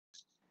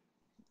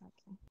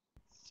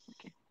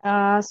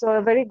So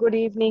a very good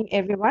evening,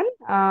 everyone.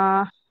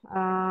 I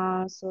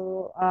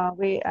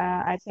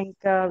think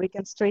we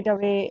can straight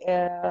away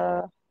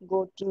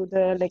go to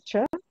the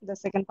lecture, the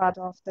second part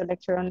of the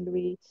lecture on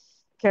Louis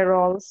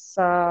Carroll's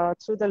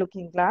Through the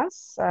Looking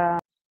Glass,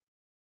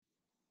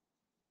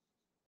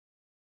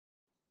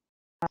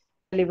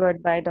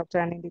 delivered by Dr.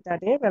 Anindita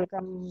Day.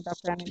 Welcome,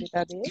 Dr.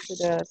 Anindita Day, to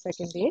the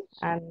second day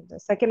and the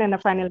second and the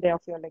final day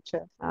of your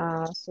lecture.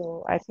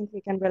 So I think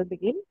we can well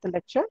begin the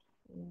lecture,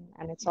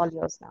 and it's all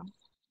yours now.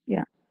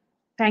 Yeah.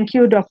 Thank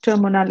you, Dr.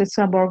 Mona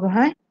Lisa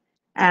Borgohain,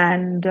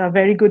 and a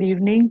very good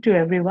evening to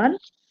everyone.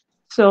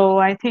 So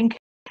I think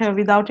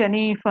without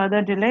any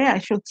further delay, I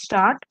should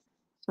start.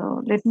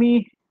 So let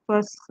me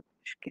first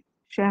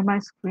share my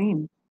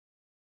screen.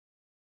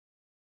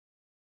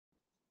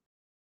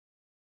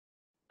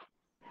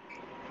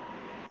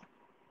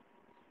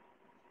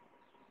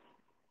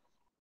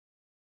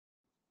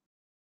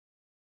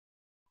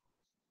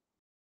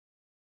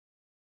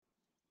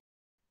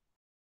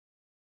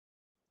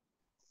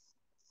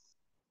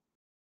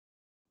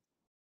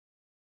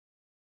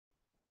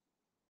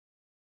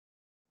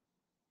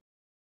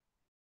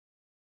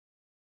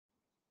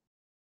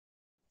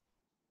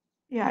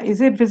 Yeah,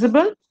 is it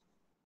visible?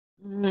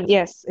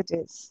 Yes, it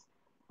is.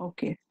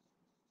 Okay.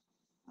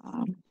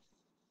 Um,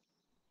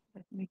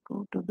 Let me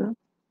go to the.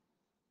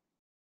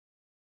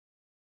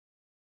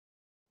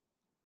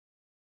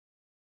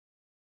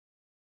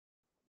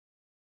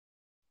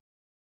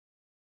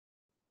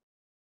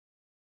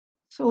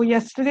 So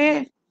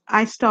yesterday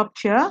I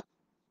stopped here.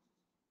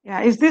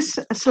 Yeah, is this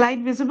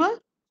slide visible?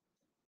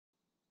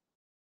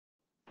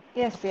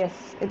 Yes,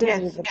 yes, it is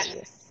Yes. visible.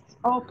 Yes.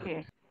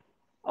 Okay.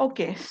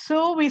 Okay,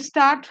 so we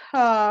start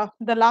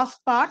the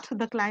last part,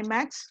 the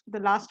climax, the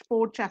last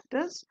four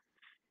chapters.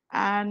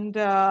 And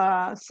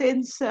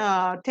since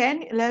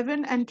 10,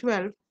 11, and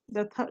 12,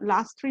 the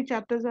last three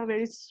chapters are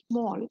very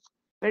small,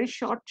 very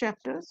short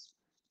chapters.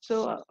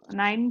 So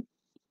 9,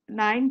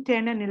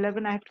 10, and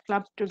 11 I have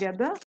clubbed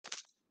together,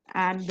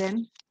 and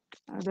then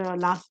the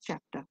last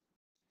chapter.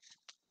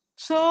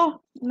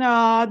 So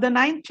the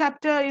ninth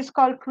chapter is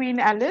called Queen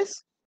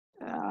Alice.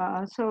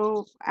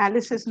 So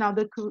Alice is now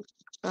the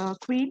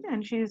queen,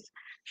 and she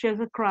has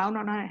a crown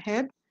on her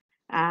head.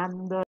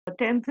 And the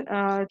 10th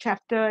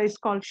chapter is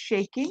called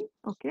Shaking.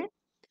 Okay,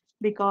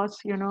 because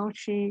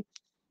she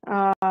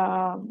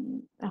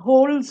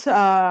holds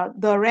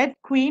the Red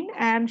Queen,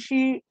 and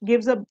she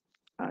gives a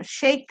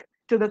shake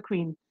to the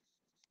queen.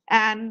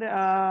 And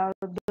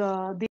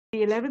the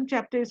 11th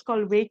chapter is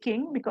called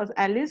Waking, because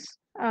Alice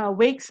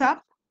wakes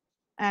up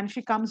and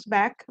she comes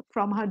back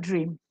from her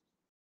dream.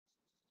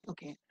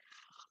 Okay.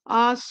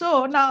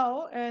 So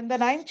now in the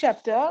ninth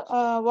chapter,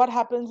 what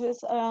happens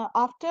is,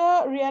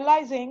 after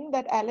realizing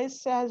that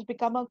Alice has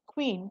become a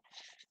queen,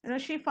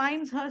 she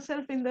finds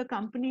herself in the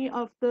company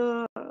of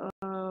the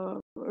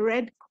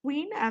red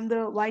queen and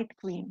the white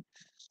queen.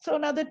 So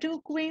now the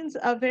two queens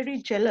are very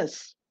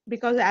jealous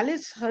because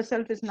Alice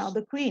herself is now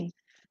the queen.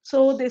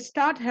 So they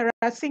start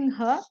harassing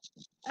her,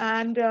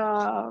 and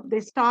they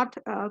start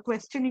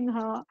questioning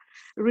her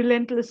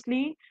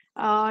relentlessly,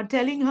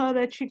 telling her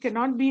that she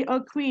cannot be a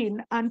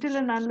queen until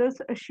and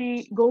unless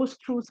she goes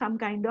through some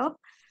kind of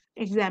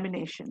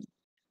examination.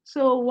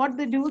 So what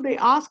they do, they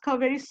ask her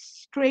very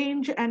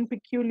strange and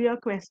peculiar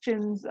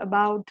questions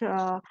about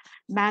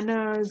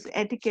manners,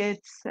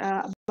 etiquettes,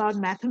 about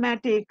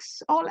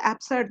mathematics, all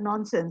absurd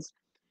nonsense,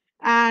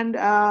 and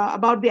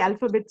about the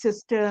alphabet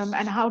system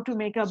and how to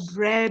make a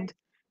bread,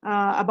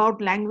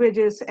 about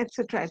languages,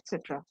 etc.,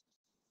 etc.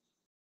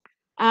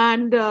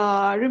 And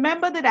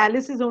remember that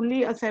Alice is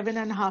only a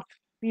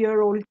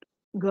 7.5-year-old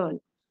girl.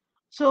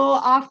 So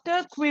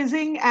after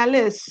quizzing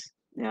Alice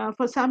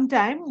for some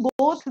time,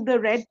 both the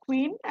Red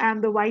Queen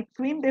and the White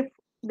Queen,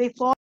 they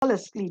fall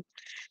asleep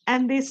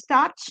and they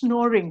start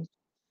snoring.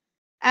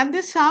 And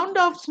the sound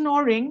of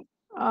snoring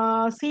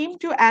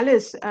seemed to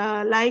Alice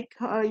like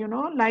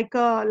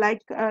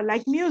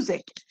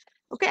music.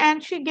 Okay,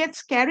 and she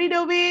gets carried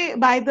away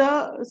by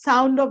the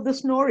sound of the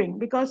snoring,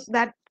 because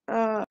that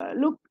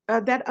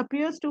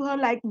appears to her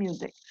like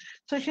music.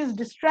 So she's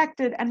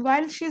distracted, and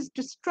while she's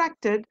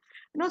distracted,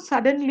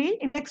 suddenly,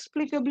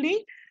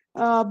 inexplicably,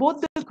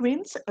 both the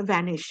queens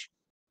vanish.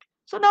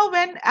 So now,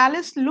 when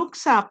Alice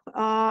looks up,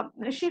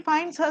 she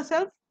finds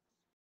herself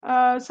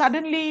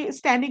suddenly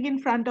standing in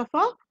front of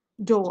a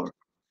door,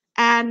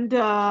 and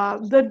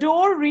the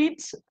door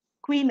reads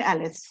Queen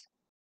Alice.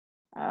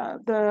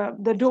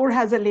 The door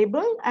has a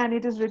label, and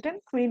it is written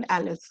Queen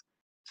Alice.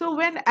 So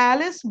when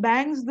Alice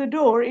bangs the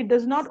door, it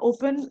does not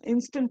open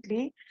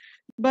instantly,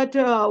 but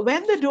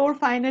when the door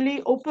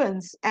finally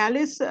opens,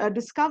 Alice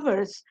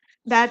discovers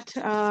that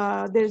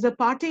there's a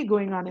party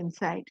going on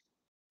inside.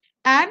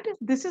 And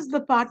this is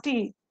the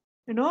party,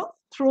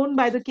 thrown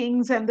by the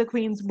kings and the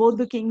queens, both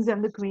the kings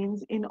and the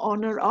queens, in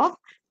honor of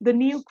the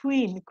new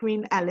queen,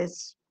 Queen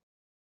Alice.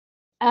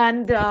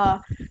 And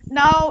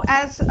now,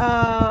 as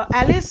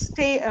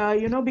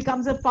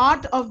becomes a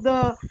part of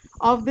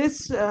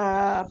this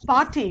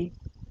party,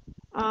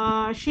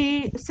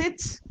 she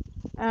sits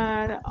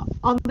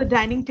on the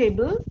dining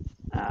table,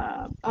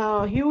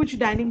 a huge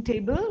dining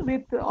table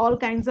with all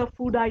kinds of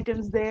food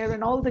items there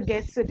and all the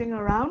guests sitting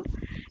around.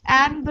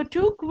 And the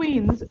two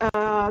queens,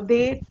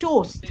 they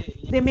toast,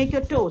 they make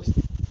a toast.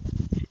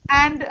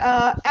 And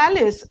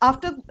Alice,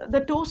 after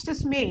the toast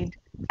is made,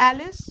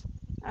 Alice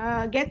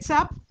gets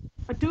up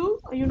to,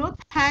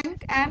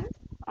 thank and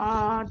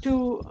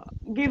to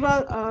give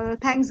a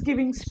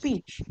Thanksgiving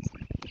speech.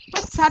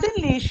 But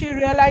suddenly she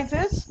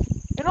realizes,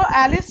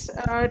 Alice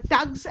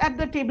tugs at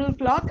the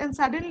tablecloth, and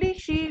suddenly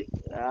she,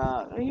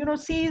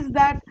 sees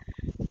that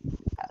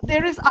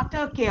there is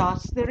utter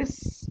chaos. There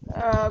is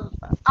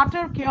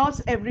utter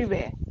chaos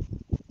everywhere.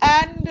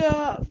 And,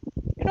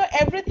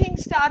 everything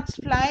starts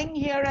flying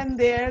here and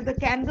there. The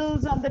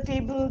candles on the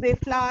table, they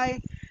fly.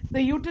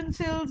 The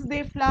utensils,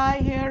 they fly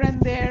here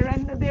and there.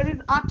 And there is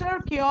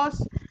utter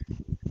chaos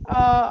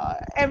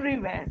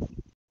everywhere.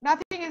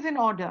 Nothing is in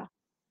order.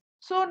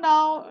 So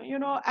now,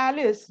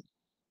 Alice,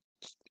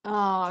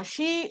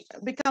 she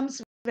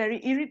becomes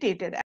very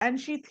irritated, and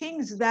she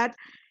thinks that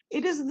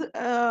it is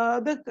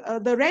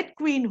the Red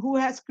Queen who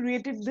has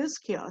created this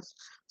chaos.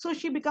 So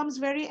she becomes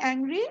very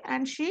angry,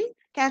 and she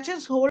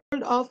catches hold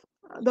of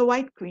the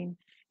White Queen.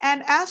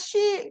 And as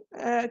she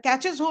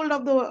catches hold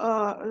of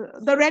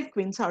the Red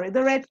Queen, sorry,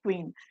 the Red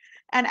Queen,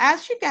 and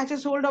as she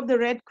catches hold of the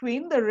Red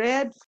Queen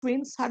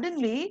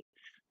suddenly,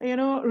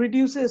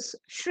 reduces,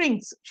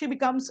 shrinks. She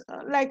becomes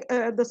like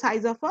the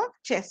size of a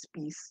chess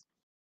piece.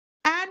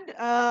 And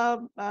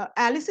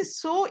Alice is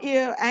so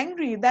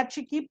angry that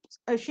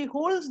she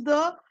holds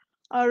the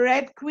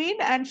Red Queen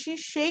and she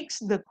shakes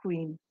the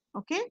queen.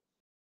 Okay,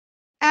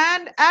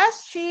 and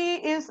as she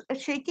is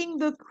shaking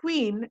the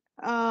queen,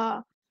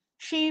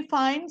 she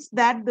finds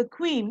that the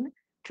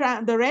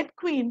Red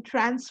Queen,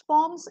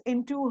 transforms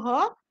into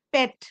her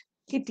pet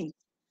kitty,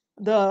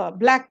 the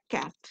black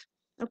cat.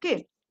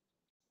 Okay,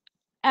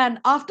 and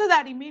after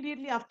that,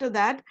 immediately after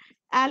that,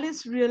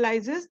 Alice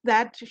realizes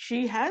that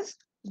she has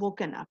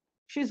woken up.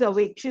 She's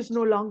awake. She's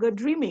no longer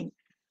dreaming.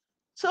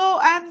 So,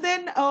 and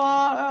then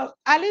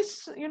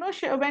Alice,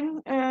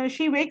 when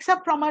she wakes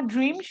up from a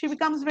dream, she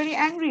becomes very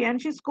angry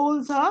and she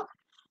scolds her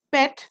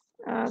pet,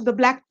 the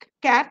black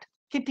cat,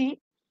 Kitty,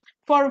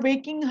 for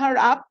waking her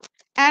up.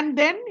 And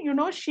then, you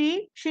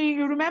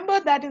remember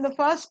that in the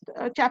first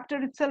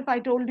chapter itself, I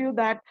told you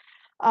that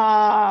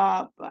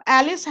uh,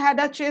 Alice had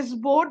a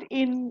chessboard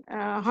in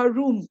her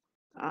room.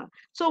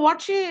 So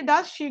what she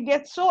does, she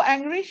gets so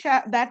angry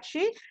that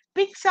she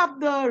picks up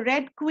the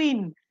Red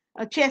Queen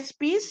chess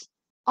piece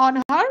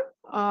on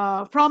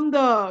her from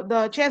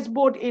the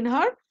chessboard in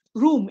her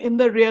room in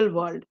the real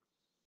world.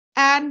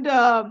 And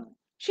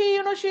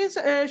she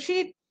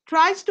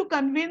tries to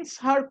convince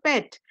her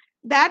pet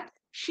that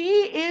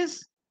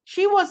she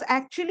was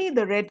actually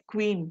the Red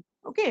Queen.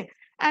 Okay,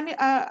 and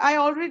I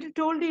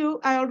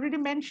already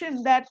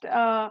mentioned that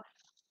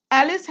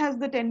Alice has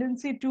the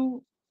tendency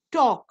to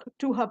talk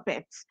to her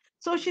pets.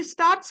 So she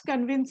starts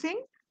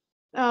convincing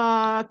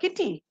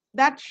Kitty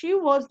that she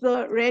was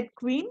the Red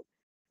Queen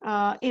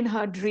in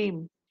her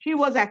dream. She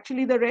was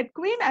actually the Red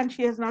Queen and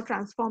she has now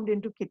transformed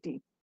into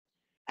Kitty.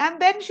 And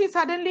then she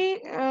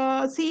suddenly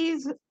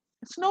sees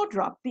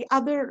Snowdrop, the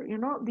other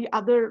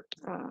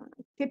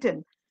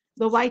kitten,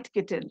 the white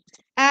kitten.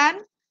 And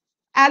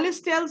Alice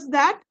tells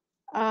that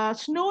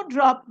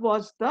Snowdrop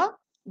was the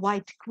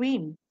White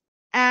Queen.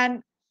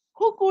 And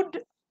who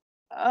could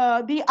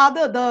the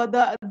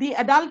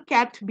adult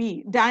cat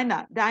be?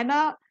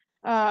 Dinah,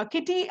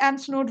 Kitty and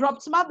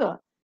Snowdrop's mother.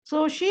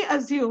 So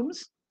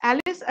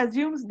Alice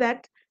assumes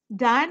that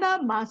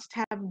Dinah must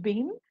have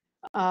been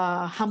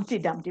Humpty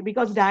Dumpty,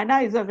 because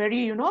Dinah is a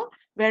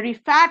very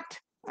fat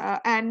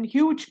and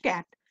huge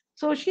cat.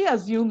 So she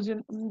assumes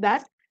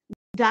that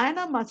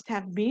Diana must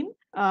have been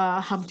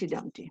Humpty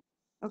Dumpty.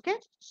 Okay.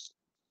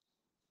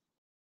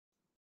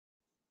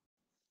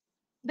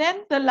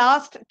 Then the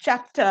last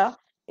chapter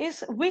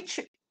is which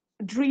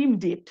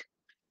dreamed it.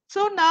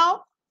 So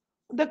now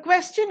the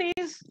question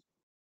is,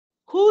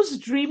 whose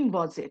dream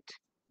was it?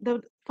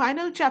 The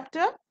final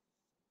chapter,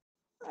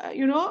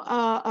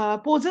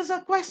 poses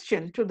a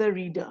question to the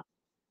reader.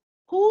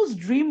 Whose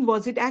dream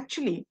was it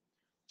actually?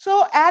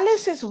 So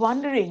Alice is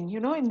wondering,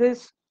 in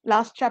this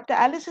last chapter,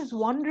 Alice is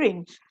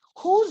wondering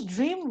whose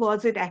dream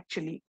was it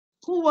actually?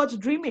 Who was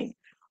dreaming?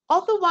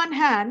 On the one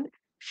hand,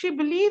 she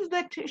believes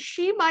that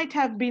she might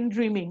have been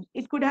dreaming.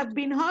 It could have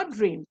been her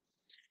dream.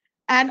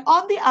 And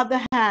on the other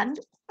hand,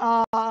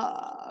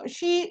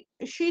 she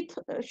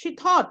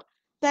thought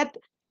that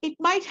it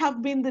might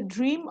have been the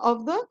dream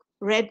of the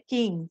Red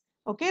King.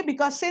 Okay,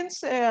 because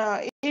since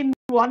in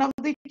one of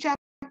the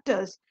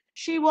chapters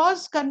she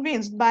was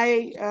convinced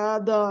by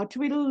the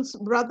Tweedle's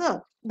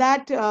brother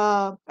that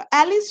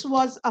Alice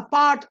was a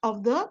part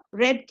of the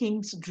Red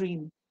King's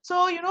dream.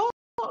 So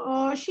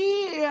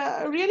she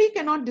really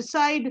cannot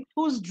decide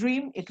whose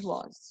dream it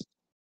was.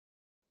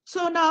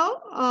 So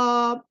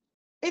now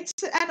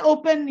it's an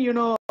open,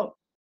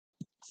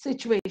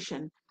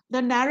 situation.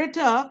 The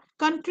narrator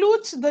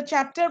concludes the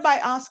chapter by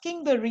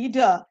asking the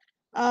reader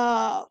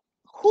uh,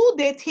 who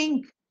they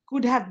think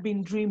could have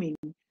been dreaming.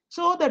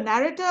 So the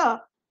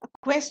narrator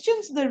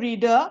questions the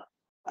reader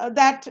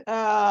that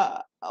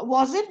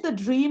was it the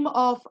dream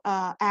of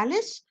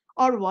Alice,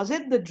 or was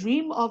it the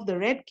dream of the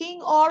Red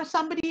King or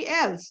somebody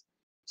else?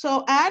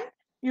 So, and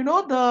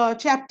the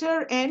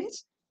chapter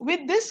ends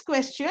with this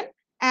question,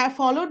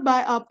 followed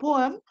by a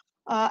poem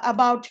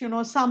about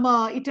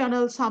summer,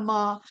 eternal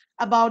summer,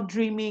 about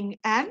dreaming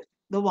and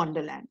the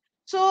wonderland.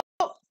 So,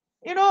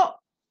 you know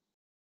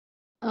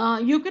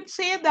you could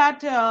say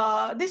that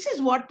this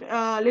is what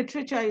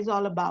literature is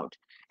all about.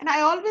 And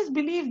I always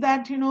believe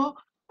that you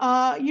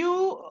will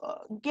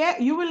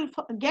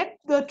get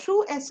the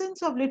true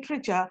essence of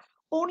literature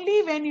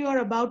only when you are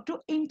about to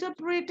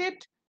interpret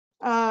it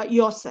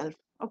yourself.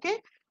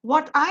 Okay,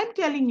 what I'm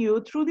telling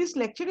you through this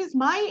lecture is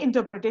my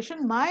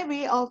interpretation, my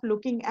way of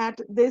looking at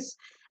this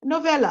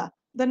novella,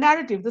 the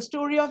narrative, the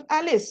story of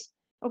Alice,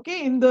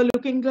 okay, in the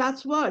Looking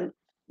Glass world.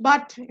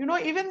 But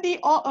even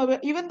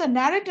the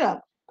narrator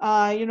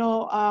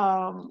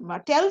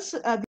tells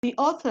the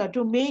author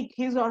to make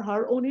his or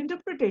her own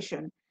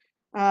interpretation.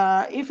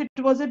 If it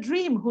was a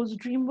dream, whose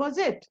dream was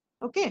it?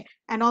 Okay,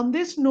 and on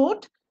this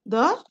note,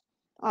 the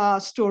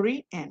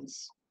story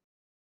ends.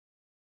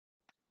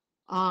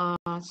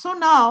 So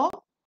now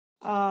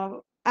I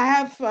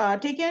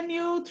have taken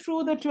you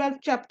through the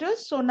 12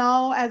 chapters. So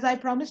now, as I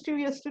promised you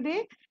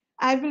yesterday,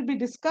 I will be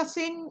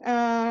discussing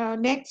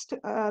next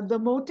the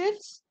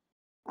motives,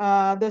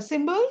 the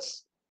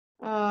symbols,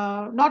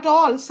 not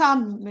all,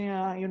 some,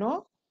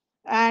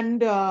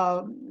 and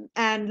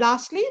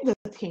lastly the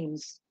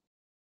themes.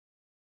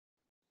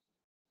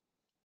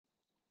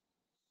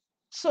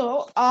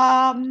 So,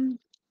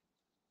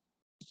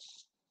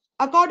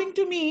 according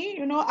to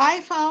me,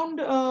 I found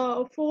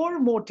four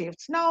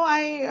motives. Now,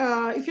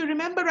 if you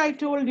remember, I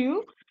told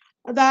you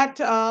that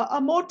a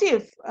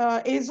motive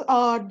is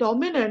a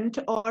dominant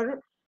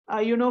or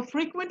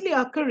frequently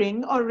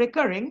occurring or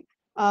recurring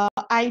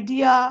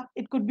idea.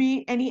 It could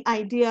be any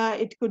idea,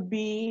 it could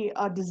be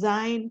a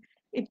design,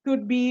 it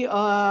could be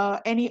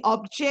any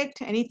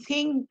object,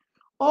 anything,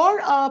 or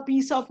a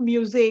piece of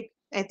music,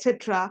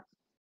 etc.,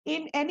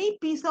 in any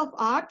piece of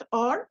art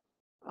or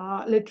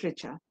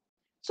literature.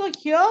 So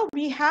here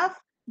we have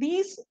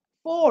these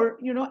four,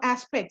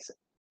 aspects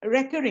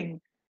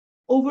recurring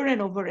over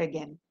and over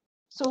again.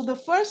 So the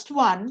first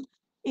one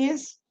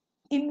is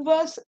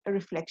inverse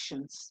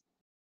reflections.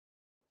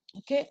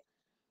 Okay.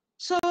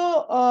 So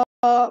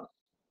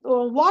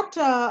what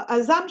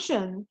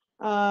assumptions,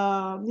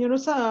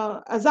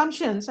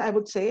 I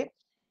would say,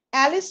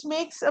 Alice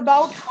makes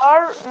about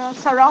her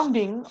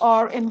surrounding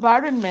or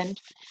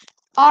environment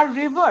are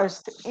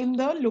reversed in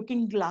the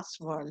Looking Glass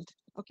world.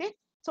 Okay,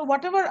 so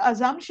whatever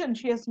assumption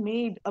she has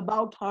made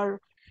about her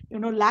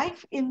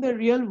life in the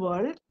real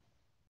world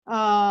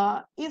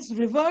is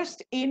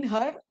reversed in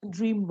her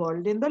dream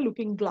world, in the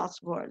Looking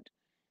Glass world.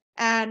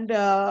 And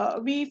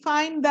we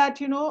find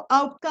that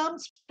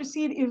outcomes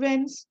precede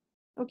events.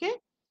 Okay,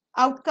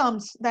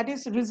 outcomes, that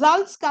is,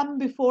 results come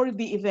before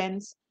the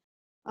events.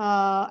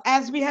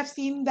 As we have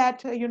seen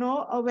that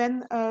when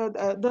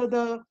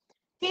the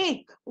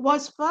cake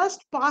was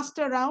first passed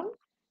around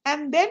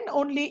and then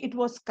only it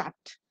was cut.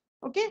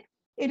 Okay,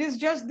 it is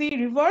just the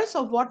reverse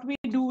of what we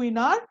do in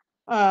our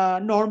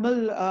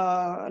normal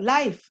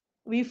life.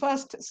 We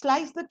first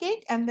slice the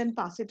cake and then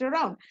pass it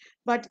around.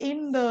 But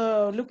in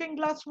the Looking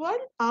Glass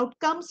world,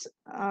 outcomes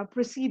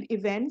precede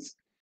events,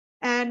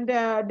 and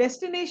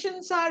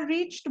destinations are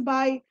reached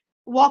by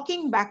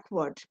walking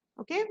backward.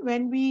 Okay,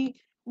 when we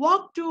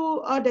walk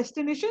to a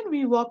destination,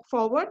 we walk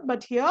forward.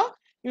 But here,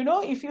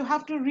 if you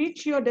have to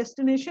reach your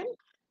destination,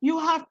 you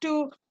have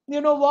to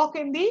walk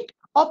in the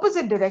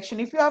opposite direction.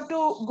 If you have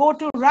to go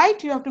to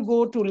right, you have to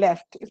go to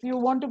left. If you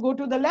want to go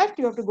to the left,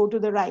 you have to go to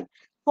the right.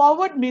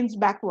 Forward means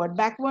backward,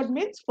 backward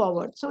means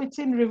forward, so it's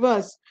in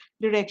reverse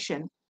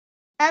direction.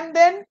 And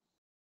then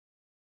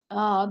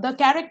the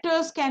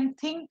characters can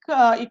think,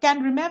 you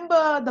can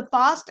remember the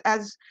past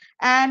as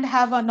and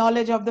have a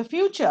knowledge of the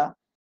future.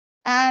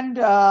 And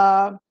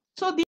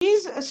so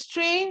these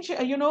strange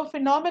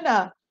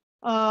phenomena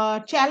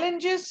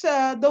challenges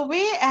the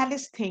way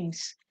Alice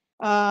thinks,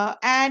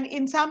 and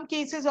in some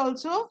cases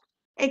also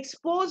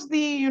expose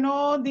the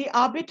the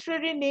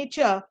arbitrary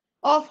nature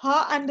of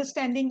her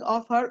understanding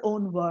of her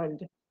own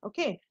world.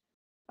 Okay,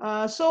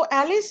 so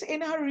Alice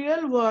in her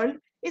real world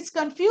is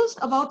confused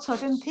about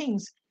certain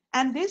things,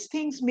 and these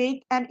things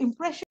make an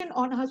impression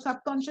on her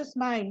subconscious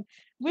mind,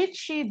 which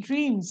she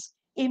dreams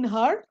in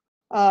her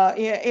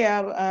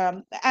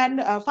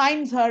and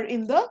finds her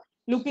in the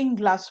Looking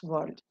Glass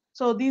world.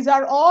 So these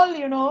are all,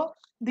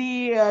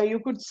 the you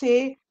could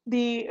say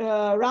the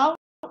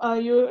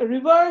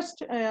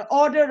reversed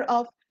order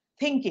of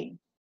thinking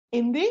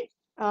in the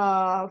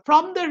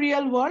from the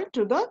real world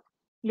to the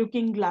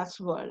Looking Glass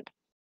world.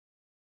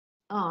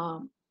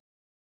 Um,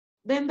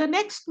 then the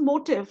next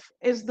motive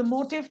is the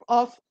motive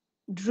of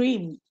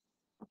dream.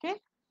 Okay,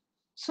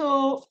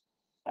 so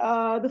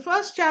the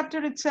first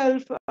chapter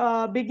itself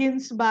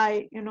begins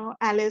by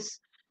Alice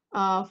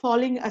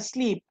falling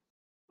asleep,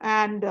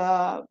 and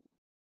uh,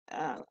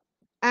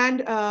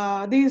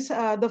 these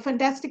the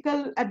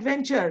fantastical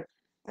adventure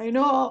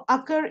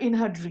occur in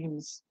her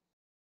dreams.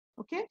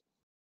 Okay.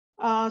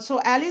 So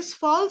Alice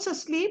falls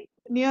asleep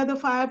near the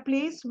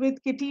fireplace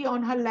with Kitty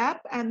on her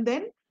lap, and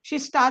then she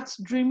starts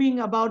dreaming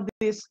about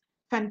this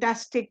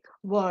fantastic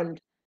world,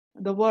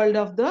 the world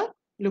of the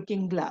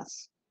looking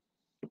glass.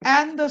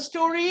 And the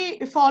story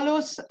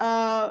follows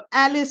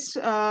Alice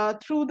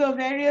through the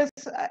various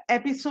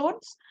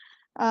episodes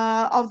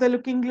of the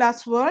Looking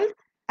Glass world,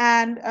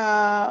 and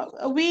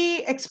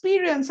we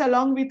experience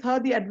along with her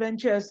the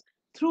adventures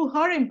through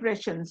her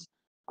impressions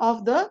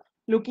of the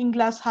Looking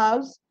Glass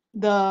house,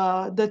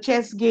 the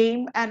chess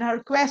game, and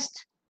her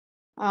quest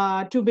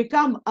to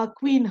become a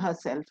queen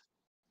herself.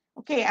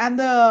 Okay, and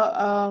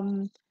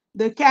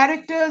the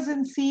characters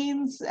and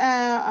scenes,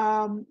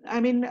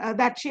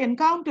 that she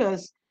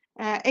encounters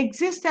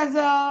exist as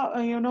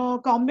a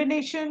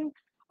combination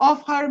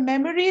of her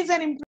memories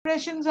and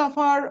impressions of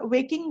her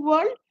waking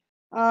world,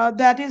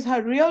 that is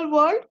her real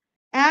world,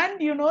 and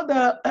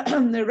the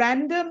the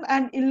random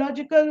and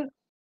illogical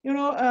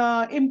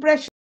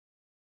impressions,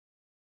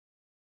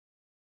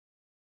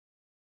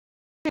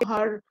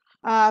 her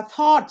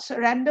thoughts,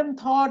 random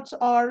thoughts,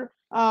 or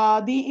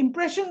the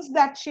impressions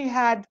that she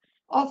had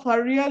of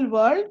her real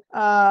world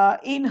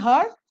in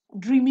her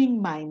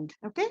dreaming mind.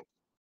 Okay.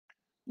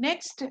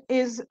 Next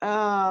is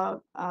the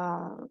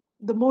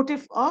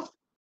motif of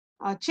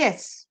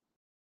chess.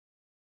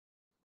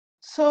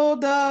 So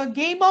the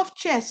game of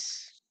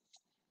chess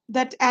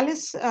that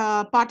Alice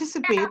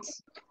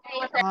participates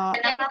uh,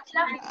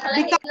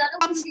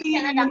 becomes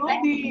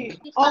the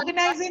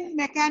organizing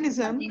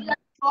mechanism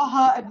for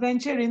her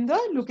adventure in the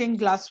Looking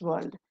Glass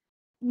world.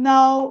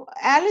 Now,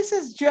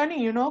 Alice's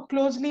journey,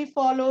 closely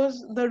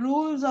follows the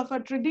rules of a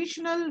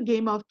traditional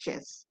game of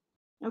chess.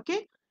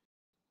 Okay.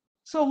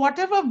 So,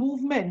 whatever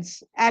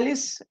movements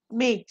Alice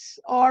makes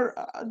or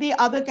the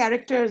other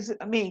characters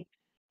make,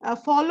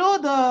 follow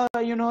the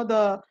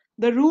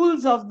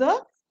rules of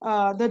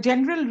the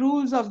general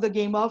rules of the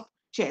game of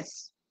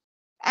chess.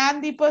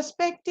 And the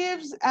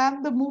perspectives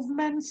and the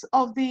movements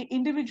of the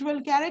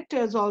individual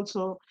characters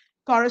also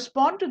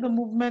correspond to the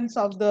movements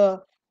of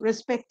the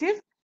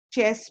respective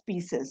chess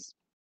pieces.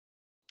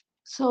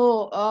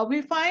 So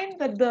we find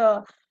that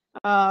the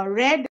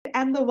red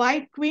and the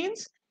white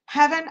queens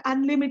have an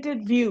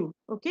unlimited view.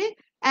 Okay,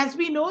 as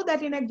we know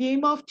that in a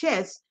game of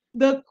chess,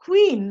 the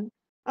queen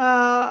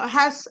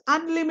has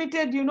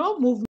unlimited,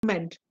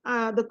 movement.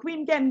 The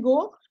queen can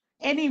go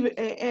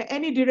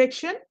any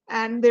direction,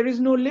 and there is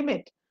no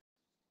limit.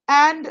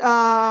 And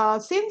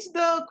since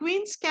the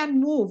queens can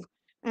move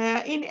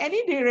in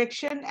any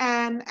direction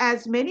and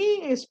as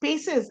many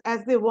spaces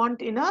as they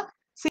want in a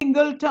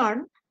single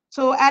turn,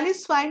 so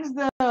Alice finds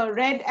the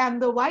red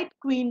and the white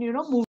queen,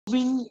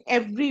 moving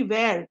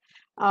everywhere,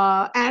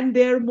 and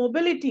their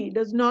mobility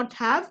does not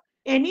have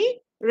any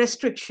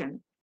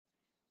restriction.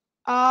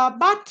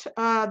 But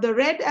the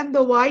red and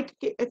the white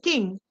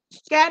king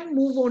can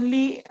move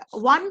only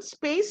one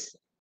space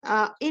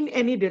in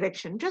any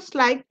direction, just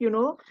like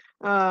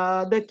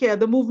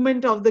the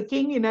movement of the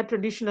king in a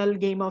traditional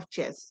game of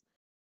chess.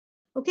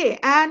 Okay,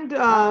 and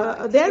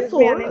Excuse me,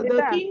 therefore the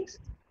Anindita. kings.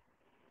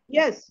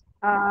 Yes,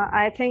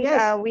 I think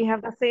yes, we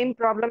have the same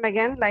problem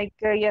again, like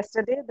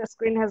yesterday, the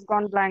screen has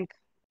gone blank.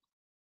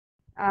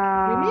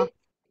 Uh, really.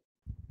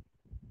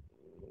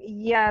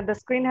 yeah, the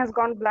screen has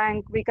gone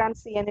blank. We can't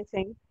see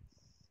anything.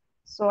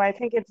 So I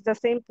think it's the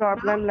same Now,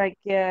 problem same like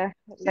thing.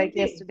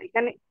 yesterday.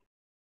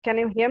 Can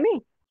you hear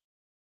me?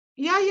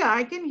 Yeah, yeah,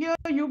 I can hear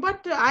you,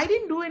 but I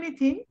didn't do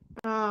anything.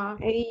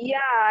 Yeah,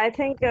 I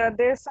think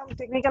there's some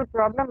technical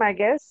problem, I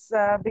guess,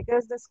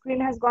 because the screen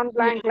has gone Yeah.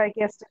 blank like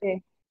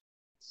yesterday.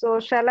 So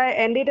shall I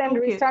end it and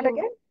Okay, restart so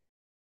again?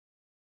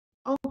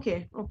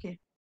 okay, okay,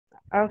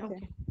 Okay.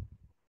 okay.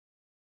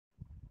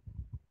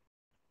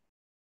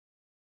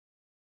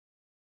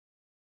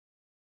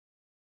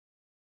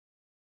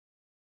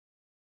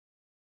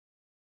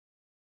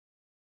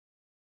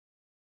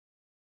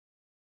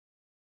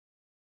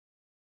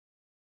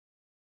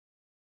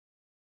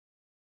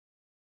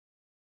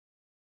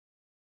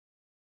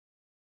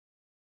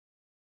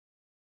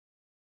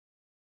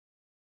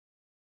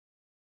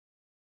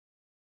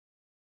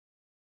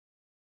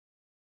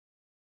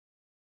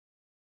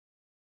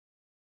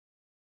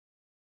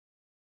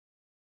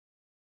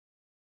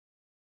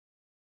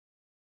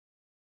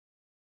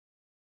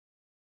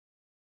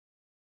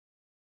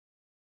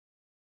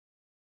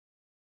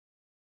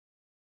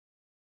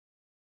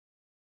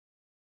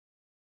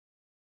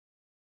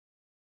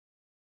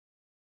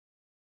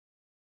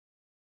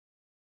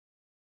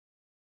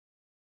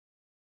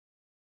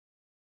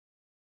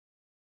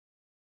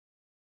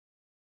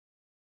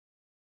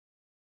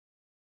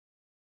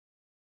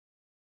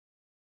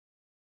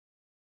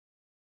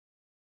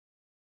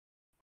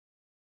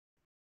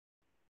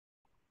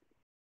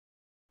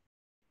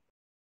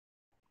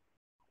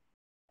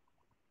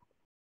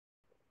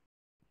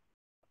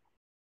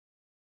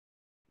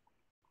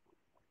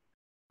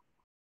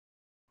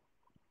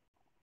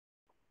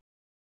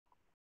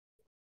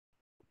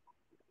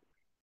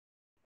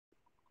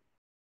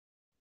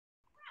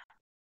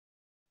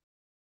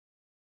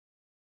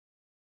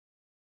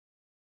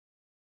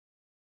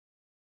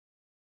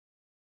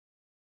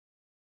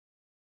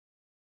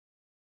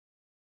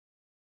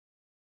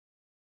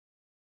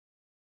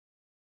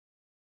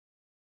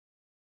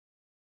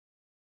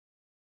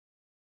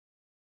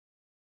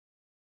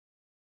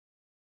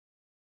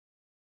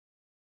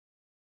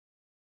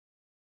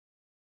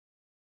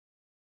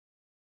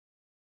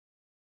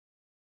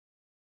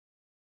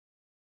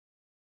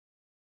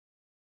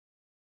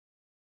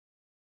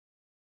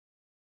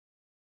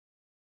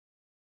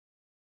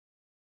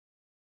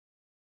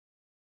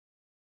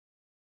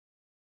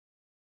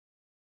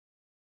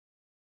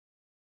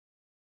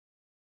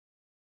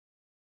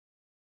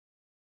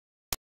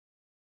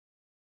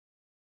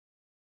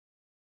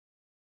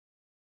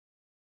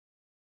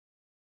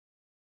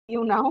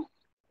 you now.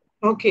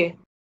 Okay.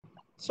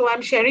 So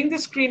I'm sharing the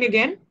screen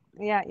again.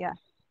 Yeah, yeah,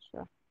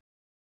 sure.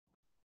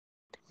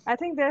 I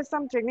think there's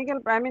some technical,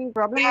 problem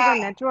with the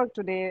Yeah, network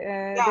today.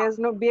 yeah. There's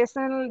no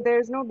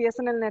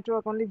BSNL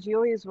network, only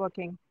Geo is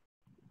working.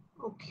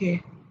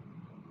 Okay.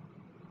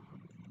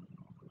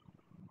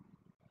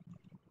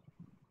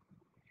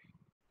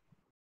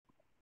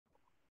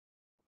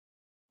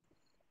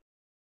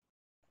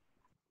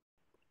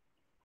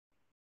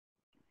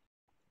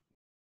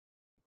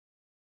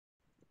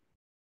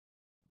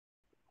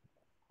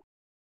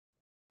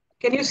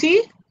 Can you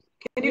see?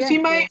 Can you see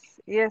Yes, my?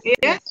 yes, yes, Yes.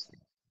 yes.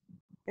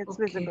 It's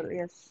Okay. visible,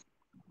 yes.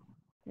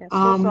 Yes,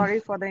 so Um. sorry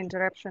for the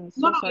interruption.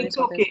 No, So no, sorry it's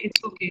for this. okay.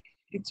 It's okay.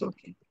 It's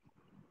okay.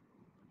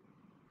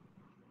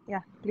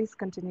 Yeah, please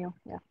continue.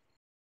 Yeah.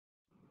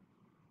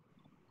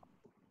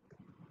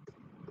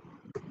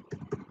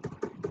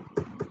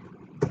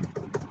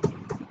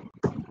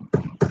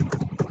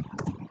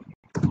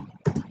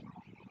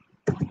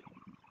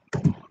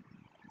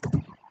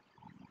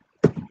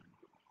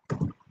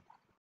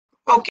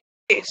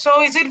 Okay.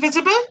 So is it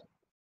visible?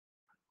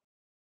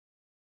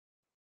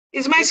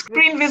 Is my It's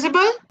screen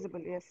visible?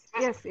 visible, yes.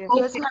 Yes, yes.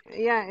 Okay.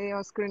 Yeah,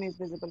 your screen is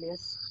visible,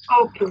 yes.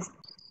 Okay.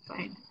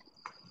 Fine.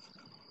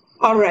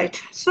 All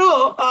right.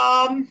 So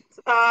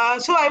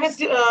I was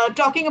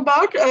talking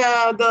about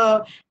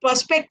the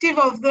perspective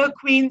of the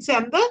queens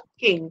and the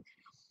king.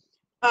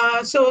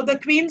 So the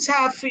queens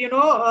have,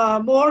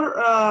 more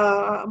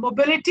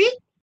mobility,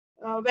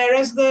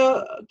 whereas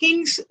the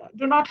kings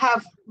do not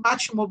have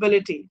much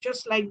mobility,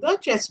 just like the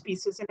chess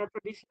pieces in a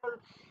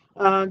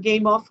traditional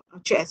game of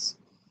chess.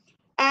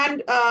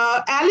 And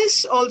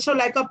Alice, also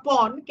like a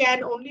pawn,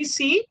 can only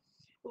see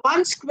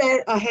one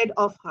square ahead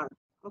of her.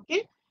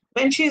 Okay.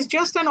 When she's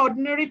just an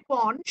ordinary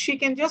pawn, she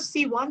can just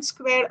see one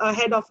square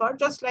ahead of her,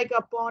 just like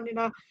a pawn in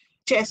a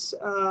chess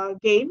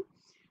game.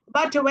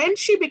 But when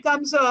she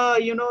becomes a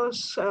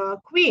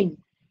queen,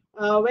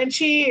 when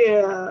she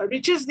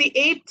reaches the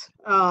eighth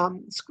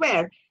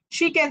square,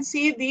 she can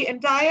see the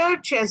entire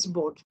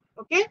chessboard.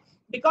 Okay,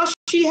 because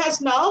she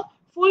has now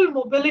full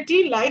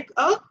mobility like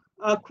a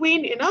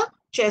queen in a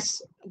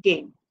chess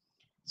game.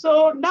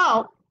 So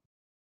now,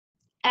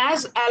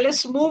 as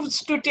Alice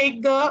moves to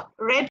take the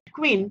red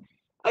queen,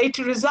 it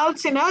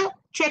results in a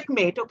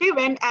checkmate. Okay,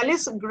 when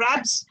Alice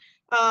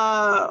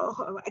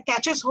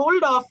catches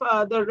hold of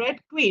the red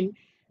queen,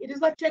 it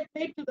is a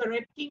checkmate to the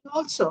red king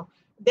also.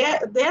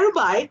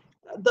 Thereby,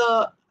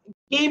 the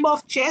game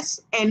of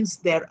chess ends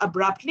there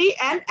abruptly,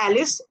 and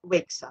Alice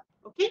wakes up.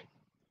 Okay,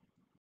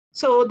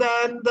 so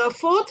then the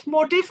fourth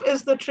motif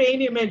is the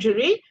train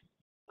imagery.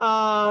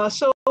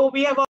 So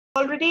we have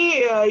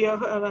already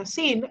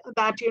seen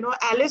that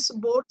Alice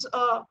boards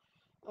a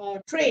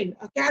train,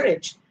 a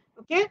carriage,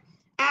 okay,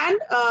 and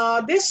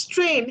this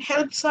train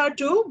helps her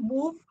to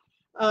move,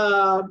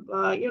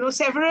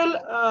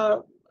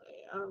 several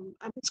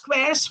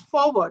squares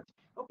forward.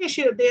 Okay,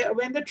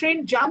 when the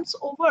train jumps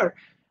over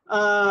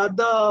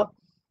the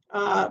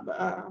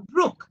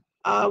brook,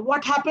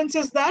 what happens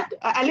is that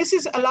Alice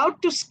is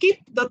allowed to skip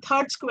the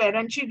third square,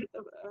 and she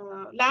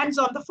lands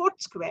on the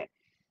fourth square.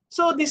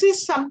 So this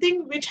is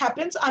something which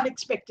happens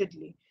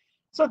unexpectedly.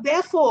 So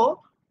therefore,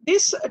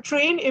 this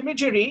train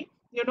imagery,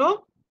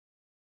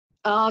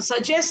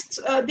 suggests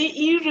the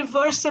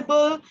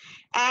irreversible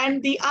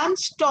and the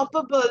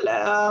unstoppable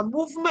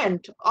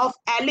movement of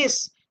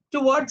Alice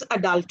towards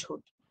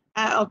adulthood.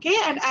 Okay,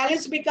 and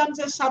Alice becomes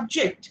a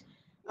subject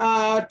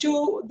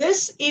to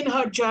this in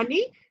her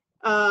journey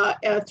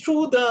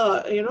through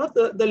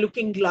the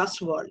looking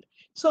glass world.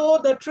 So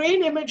the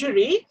train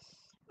imagery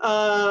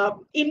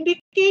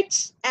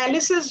indicates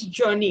Alice's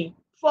journey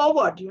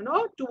forward,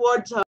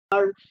 towards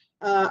her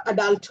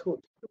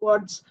adulthood,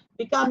 towards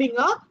becoming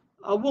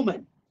a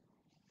woman.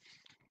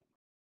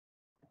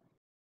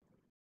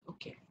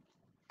 Okay.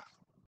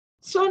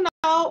 So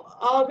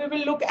now we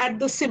will look at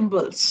the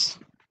symbols.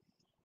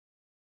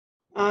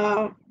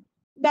 Uh,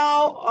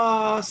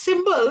 Now,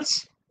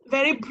 symbols,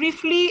 very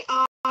briefly,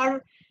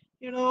 are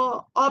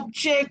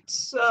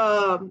objects,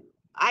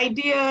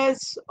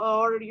 ideas,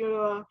 or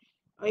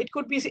it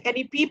could be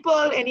any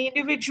people, any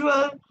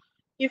individual,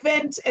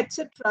 events,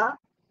 etc.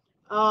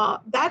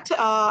 That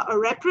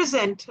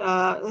represent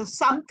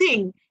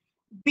something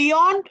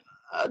beyond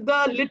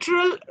the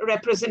literal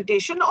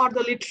representation or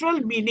the literal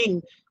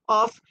meaning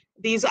of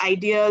these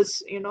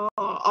ideas,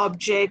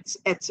 objects,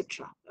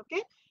 etc.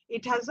 Okay,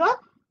 it has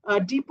a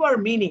deeper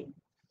meaning.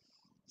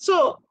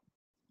 So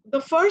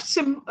the first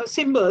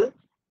symbol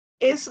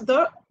is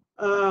the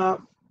uh,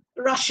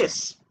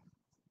 rushes.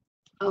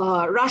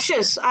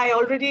 Rushes, I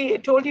already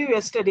told you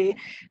yesterday,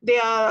 they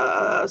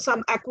are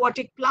some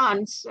aquatic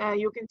plants.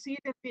 You can see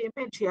it in the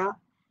image here.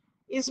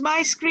 Is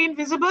my screen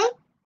visible?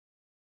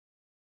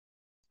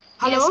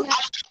 Yes, Hello? ma'am.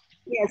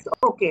 Yes,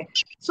 okay.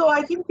 So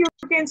I think you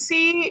can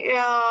see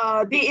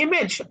the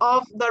image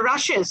of the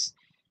rushes.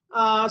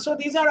 So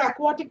these are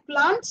aquatic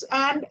plants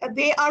and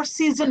they are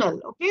seasonal,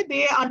 okay?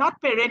 They are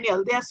not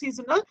perennial, they are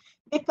seasonal.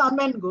 They come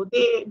and go.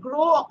 They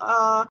grow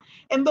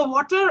in the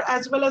water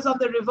as well as on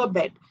the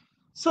riverbed.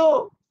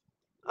 So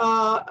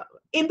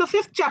In the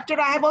 5th chapter,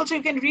 I have also,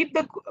 you can read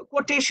the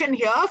quotation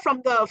here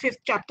from the 5th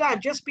chapter.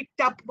 I've just picked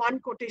up one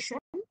quotation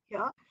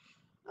here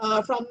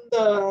from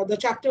the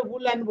chapter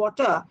Wool and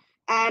Water.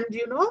 And,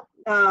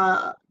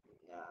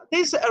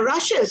 these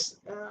rushes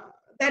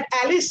that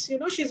Alice,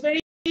 she's very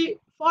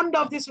fond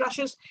of these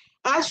rushes.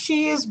 As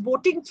she is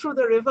boating through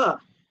the river,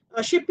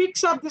 she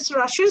picks up these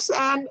rushes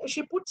and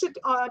she puts it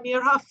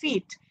near her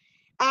feet.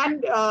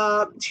 And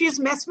she's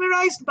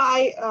mesmerized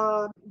by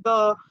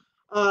the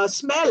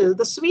smell,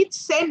 the sweet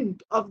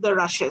scent of the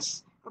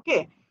rushes.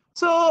 Okay,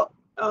 so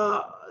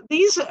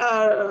these,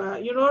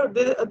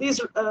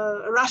 these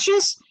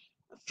rushes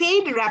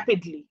fade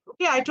rapidly.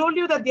 Okay, I told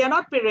you that they are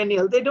not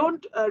perennial; they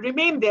don't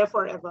remain there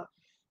forever.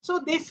 So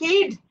they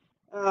fade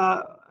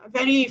uh,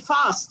 very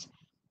fast,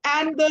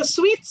 and the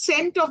sweet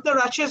scent of the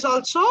rushes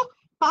also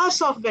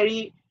pass off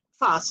very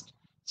fast.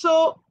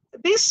 So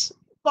this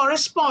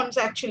corresponds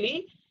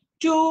actually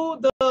to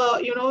the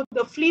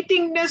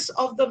fleetingness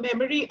of the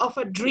memory of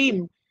a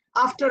dream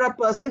after a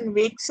person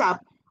wakes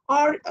up.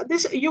 Or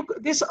this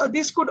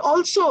could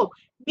also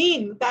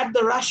mean that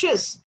the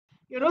rushes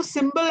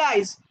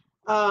symbolize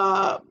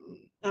uh,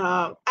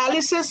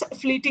 Alice's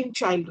fleeting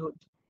childhood.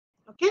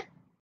 Okay,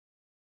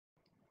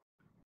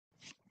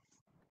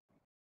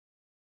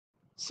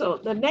 so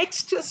the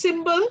next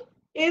symbol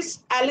is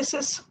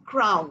Alice's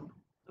crown.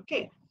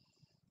 Okay,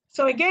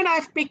 so again,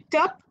 I've picked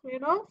up,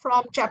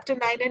 from chapter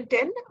 9 and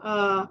 10,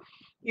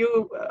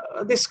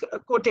 this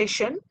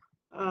quotation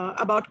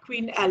about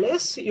Queen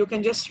Alice. You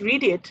can just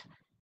read it.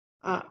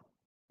 Uh,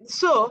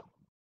 so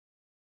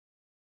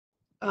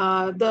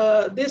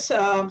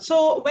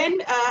so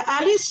when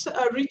Alice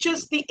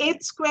reaches the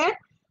 8th square,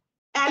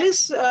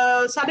 Alice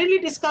suddenly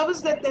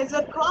discovers that there's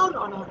a crown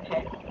on her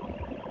head,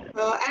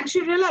 and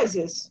she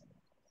realizes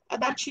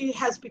that she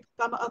has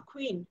become a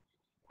queen.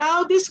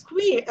 Now, this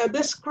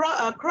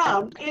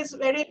crown is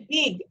very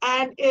big,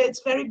 and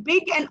it's very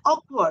big and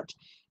awkward.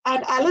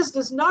 And Alice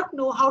does not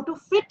know how to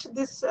fit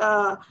this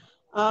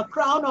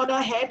crown on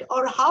her head,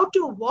 or how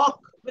to walk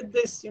with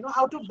this,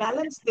 how to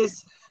balance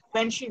this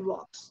when she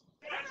walks.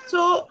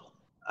 So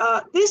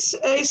this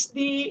is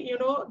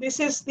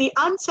the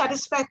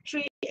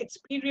unsatisfactory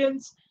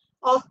experience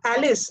of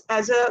Alice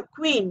as a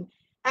queen,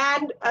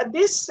 and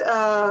this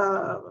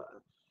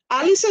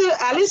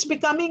Alice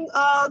becoming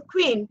a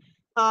queen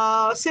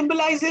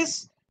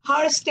symbolizes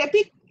her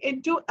stepping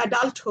into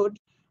adulthood,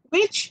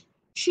 which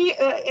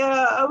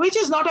which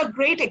is not a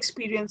great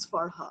experience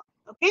for her.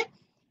 Okay,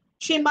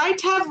 she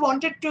might have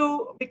wanted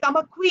to become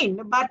a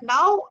queen, but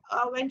now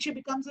when she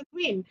becomes a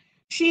queen,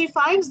 she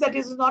finds that it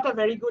is not a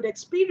very good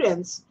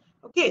experience.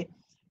 Okay,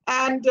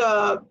 and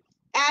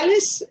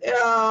Alice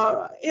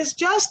is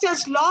just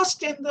as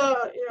lost in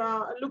the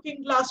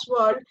looking glass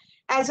world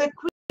as a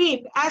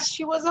queen as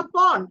she was a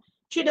pawn.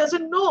 She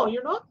doesn't know,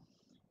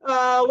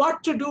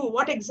 what to do,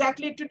 what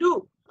exactly to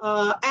do,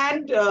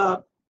 and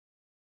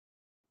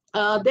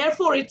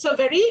therefore, it's a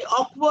very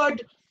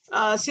awkward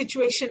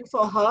situation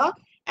for her.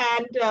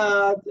 And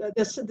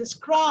this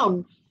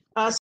crown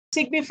uh,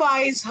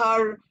 signifies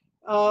her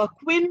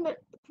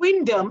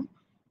queendom,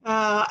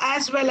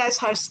 as well as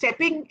her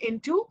stepping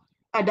into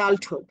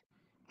adulthood.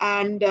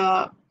 And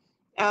the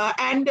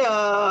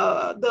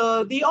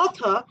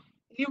author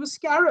Lewis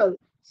Carroll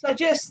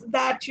suggests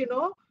that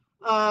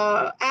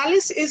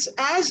Alice is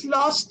as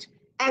lost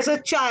as a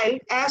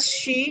child as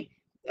she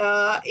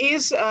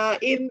is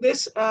in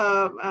this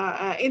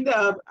in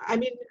the I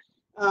mean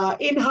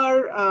in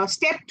her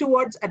step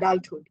towards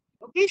adulthood.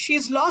 Okay,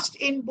 she's lost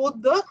in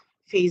both the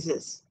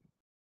phases.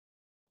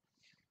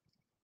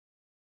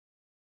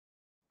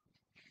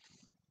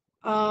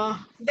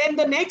 Then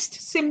the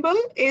next symbol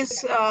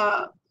is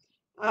the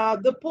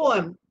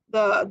poem,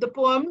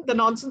 the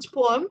nonsense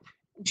poem,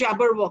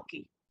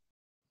 Jabberwocky.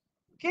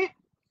 Okay,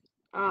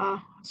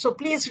 so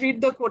please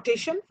read the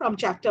quotation from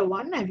chapter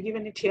 1. I've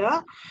given it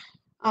here.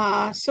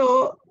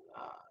 So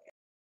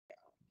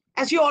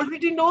as you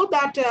already know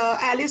that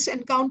Alice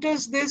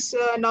encounters this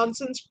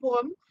nonsense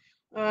poem,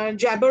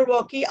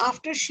 Jabberwocky,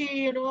 after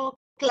she,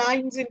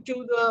 climbs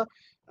into the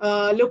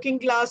looking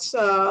glass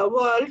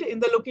world, in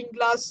the looking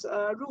glass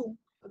room,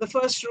 the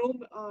first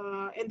room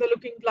in the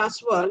looking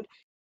glass world.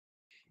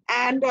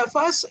 And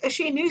first,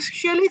 she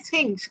initially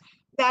thinks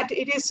that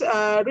it is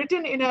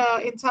written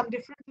in some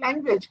different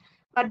language.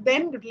 But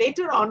then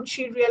later on,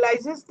 she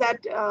realizes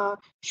that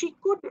she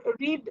could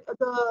read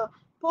the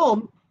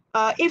poem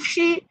if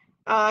she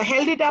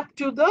held it up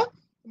to the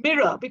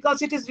mirror,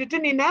 because it is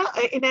written in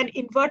an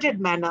inverted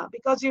manner.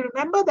 Because you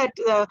remember that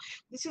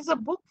this is a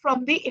book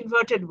from the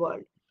inverted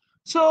world.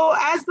 So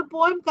as the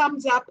poem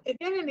comes up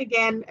again and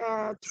again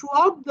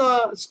throughout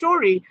the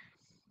story,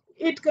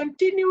 it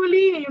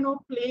continually,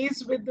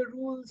 plays with the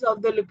rules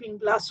of the looking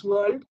glass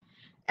world,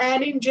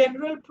 and in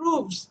general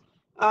proves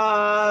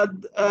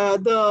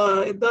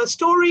the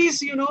stories,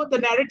 the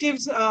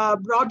narrative's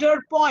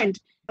broader point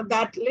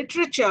that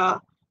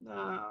literature,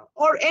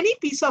 or any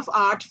piece of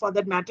art for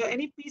that matter,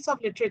 any piece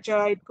of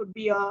literature, it could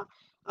be a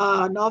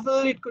novel,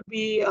 it could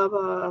be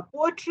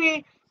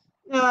poetry,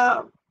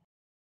 uh,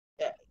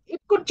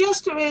 it could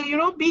just,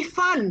 be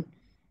fun.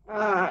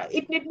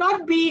 It need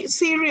not be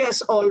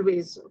serious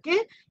always. Okay,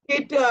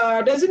 it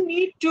doesn't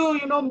need to,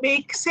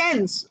 make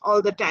sense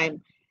all the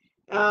time.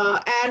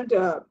 And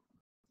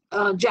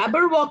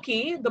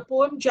Jabberwocky, the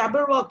poem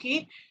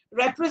Jabberwocky,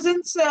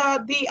 represents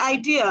the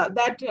idea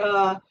that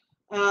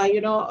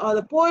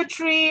the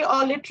poetry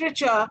or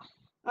literature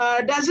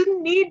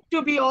doesn't need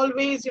to be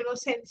always,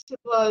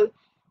 sensible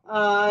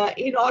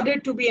in order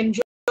to be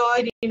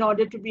enjoyed, in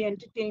order to be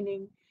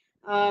entertaining,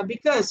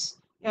 because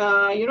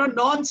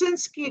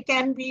nonsense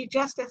can be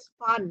just as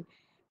fun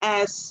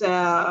as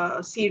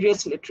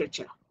serious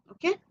literature.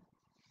 Okay.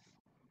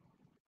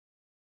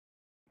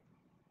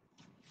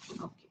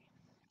 Okay.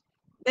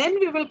 Then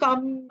we will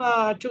come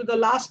to the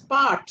last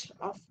part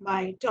of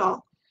my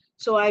talk.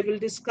 So I will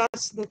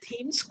discuss the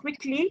themes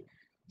quickly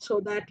so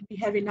that we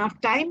have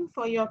enough time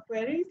for your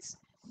queries.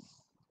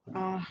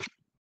 Uh,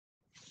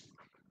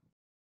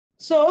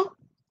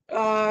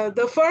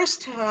 the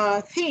first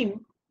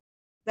theme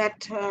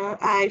that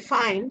I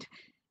find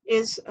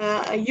is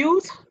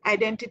youth,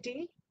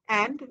 identity,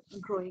 and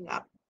growing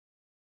up.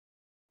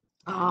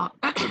 Uh,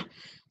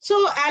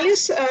 so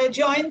Alice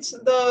joins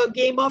the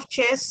game of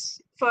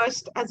chess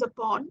first as a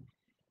pawn,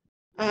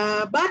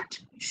 but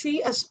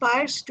she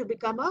aspires to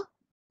become a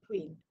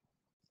queen.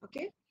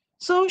 Okay,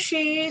 so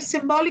she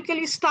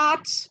symbolically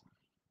starts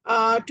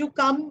to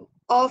come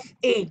of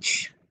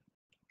age.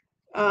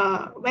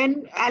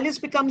 When Alice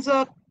becomes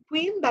a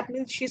queen, that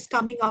means she's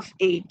coming of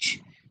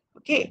age.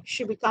 Okay,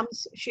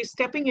 she's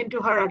stepping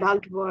into her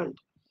adult world,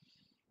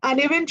 and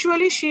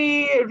eventually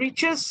she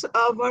reaches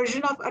a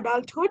version of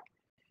adulthood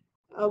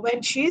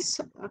when she's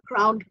a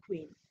crowned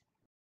queen.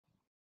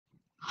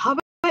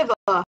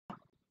 However,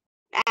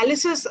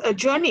 Alice's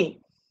journey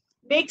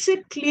makes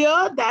it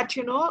clear that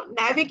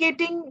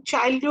navigating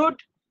childhood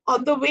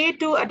on the way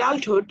to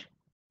adulthood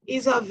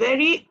is a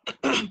very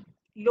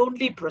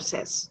lonely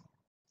process.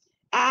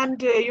 And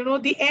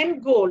the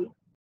end goal,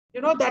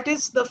 that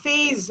is the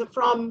phase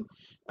from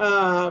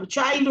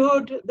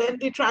childhood, then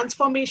the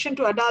transformation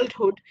to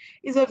adulthood,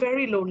 is a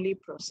very lonely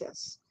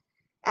process.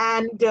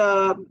 And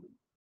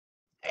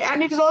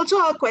it is also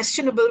a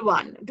questionable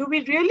one. Do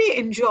we really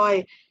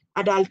enjoy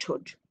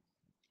adulthood?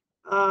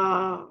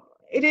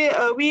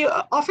 We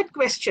often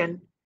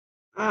question,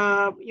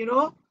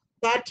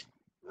 that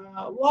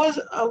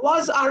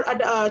was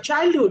our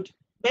childhood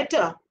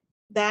better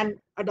than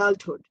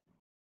adulthood?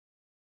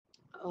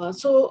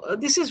 So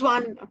this is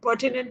one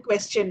pertinent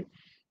question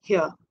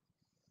here.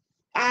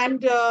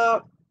 And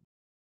the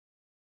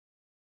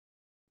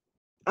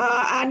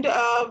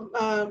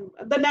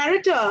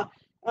narrator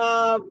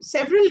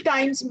several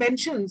times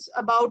mentions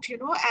about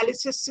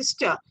Alice's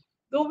sister,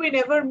 though we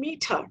never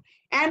meet her,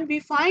 and we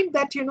find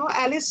that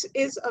Alice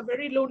is a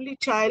very lonely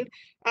child,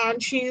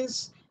 and she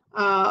is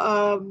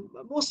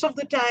most of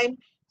the time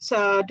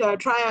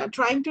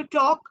trying to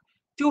talk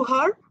to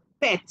her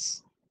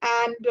pets,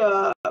 and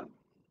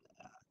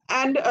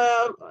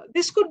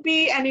this could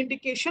be an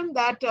indication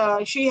that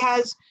she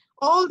has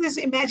all these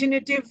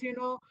imaginative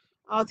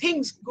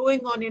things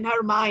going on in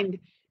her mind,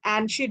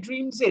 and she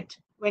dreams it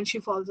when she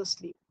falls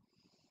asleep.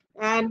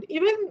 And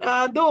even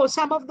though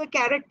some of the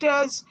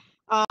characters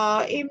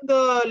in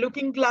the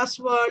Looking Glass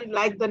world,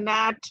 like the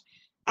Gnat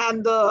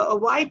and the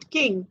White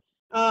King,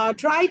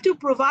 try to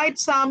provide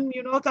some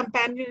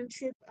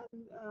companionship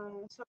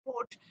and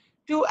support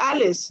to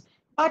Alice,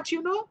 but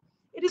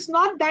it is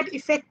not that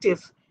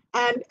effective.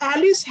 And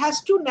Alice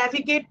has to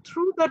navigate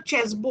through the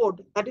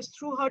chessboard, that is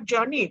through her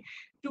journey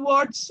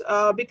towards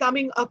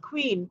becoming a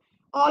queen,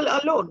 all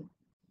alone.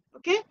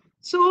 Okay,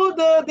 so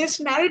this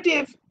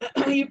narrative,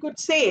 you could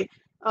say,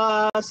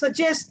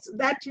 suggests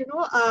that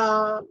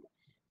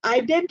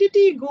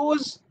identity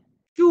goes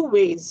two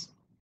ways.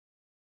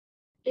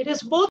 It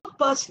is both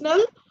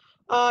personal.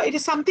 It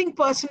is something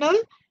personal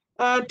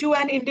to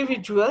an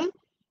individual,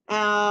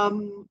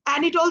 and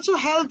it also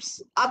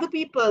helps other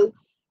people,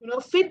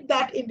 fit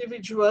that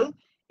individual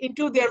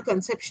into their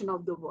conception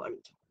of the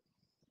world.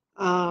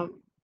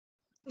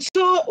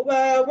 So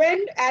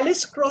when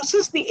Alice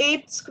crosses the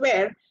 8th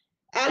square,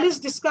 Alice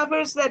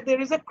discovers that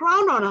there is a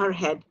crown on her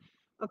head,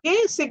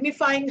 okay,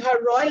 signifying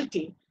her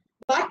royalty,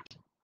 but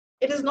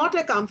it is not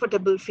a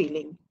comfortable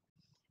feeling.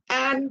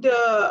 And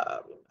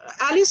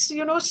Alice,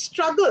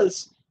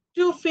 struggles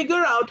to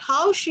figure out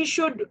how she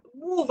should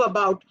move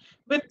about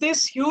with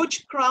this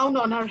huge crown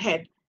on her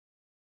head.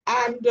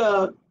 And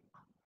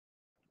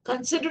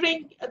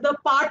considering the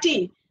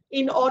party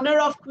in honor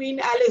of Queen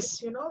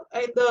Alice, in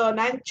the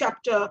 9th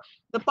chapter,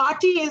 the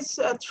party is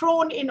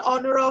thrown in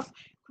honor of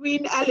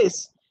Queen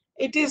Alice.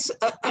 It is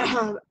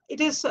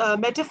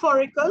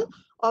metaphorical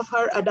of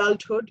her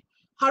adulthood.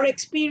 Her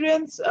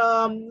experience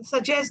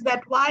suggests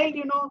that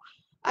while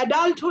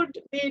adulthood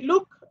may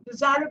look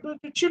desirable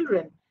to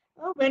children,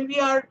 when we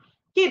are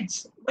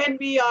kids, when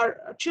we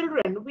are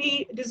children,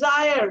 we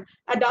desire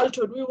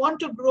adulthood. We want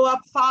to grow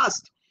up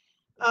fast.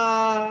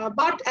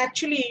 But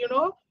actually,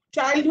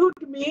 childhood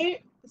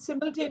may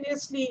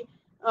simultaneously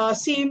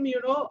seem,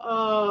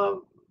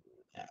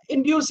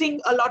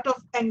 inducing a lot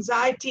of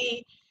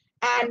anxiety,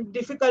 and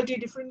difficulty,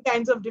 different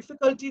kinds of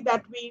difficulty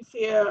that we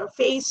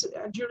face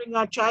during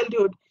our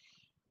childhood.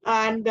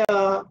 And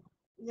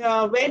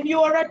when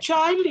you are a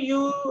child,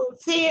 you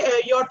say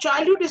your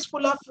childhood is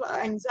full of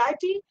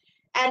anxiety,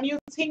 and you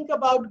think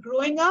about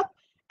growing up.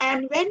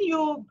 And when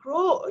you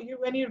grow,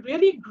 when you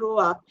really grow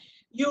up,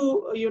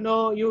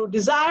 you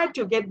desire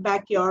to get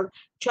back your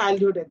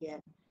childhood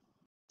again.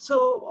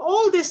 So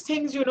all these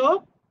things,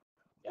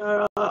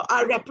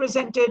 are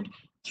represented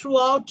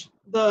throughout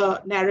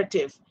the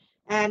narrative,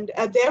 and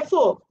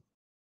therefore,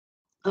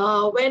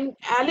 when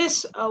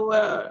Alice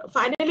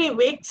finally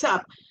wakes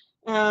up,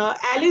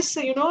 Alice,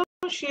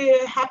 she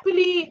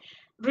happily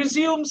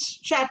resumes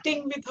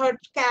chatting with her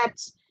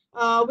cats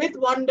with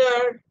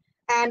wonder,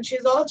 and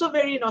she's also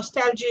very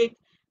nostalgic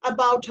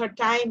about her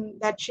time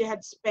that she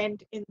had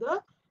spent in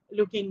the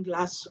looking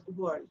glass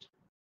world.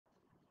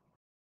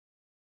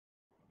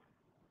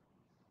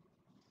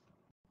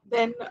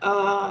 Then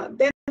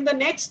the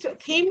next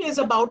theme is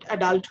about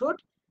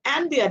adulthood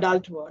and the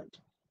adult world.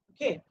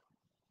 Okay,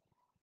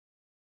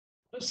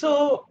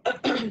 so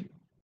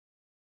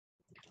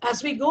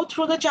as we go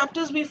through the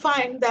chapters, we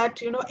find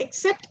that,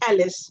 except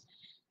Alice,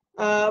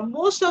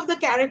 most of the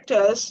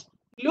characters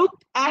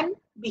look and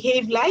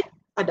behave like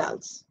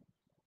adults.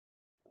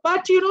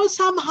 But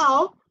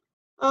somehow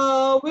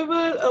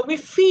we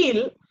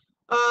feel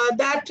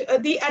that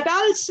the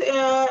adults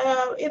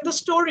in the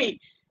story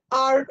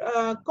are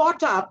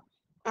caught up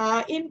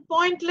in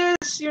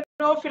pointless,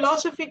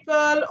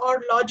 philosophical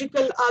or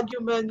logical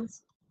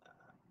arguments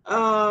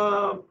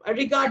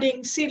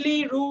regarding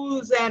silly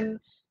rules and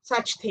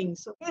such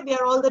things. Okay, they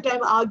are all the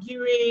time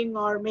arguing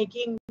or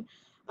making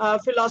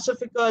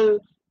philosophical,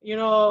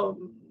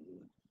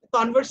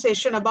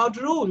 conversation about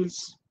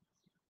rules.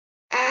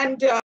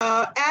 And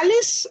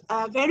Alice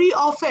very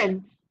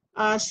often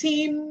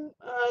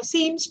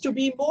seems to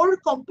be more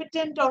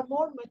competent or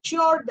more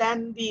mature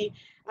than the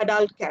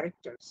adult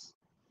characters.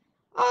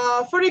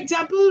 For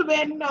example,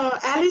 when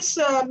Alice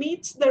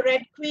meets the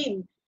Red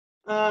Queen,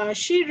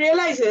 she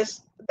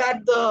realizes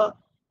that the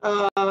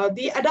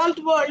adult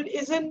world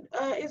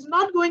is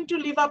not going to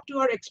live up to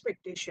her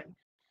expectation.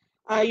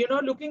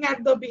 Looking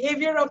at the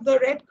behavior of the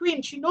Red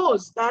Queen, she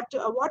knows that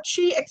what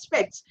she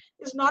expects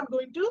is not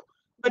going to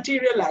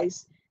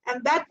materialize.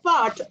 And that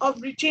part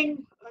of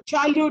reaching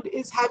childhood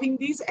is having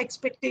these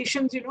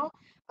expectations,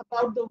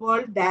 about the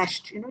world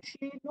dashed.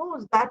 She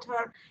knows that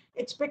her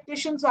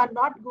expectations are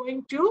not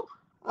going to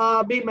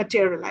be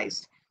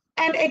materialized.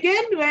 And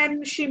again,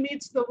 when she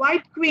meets the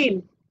White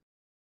Queen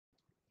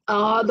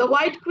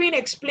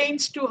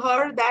explains to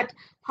her that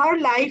her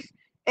life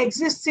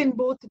exists in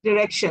both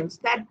directions,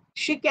 that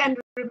she can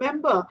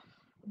remember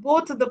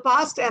both the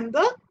past and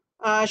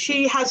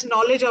she has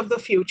knowledge of the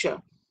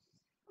future.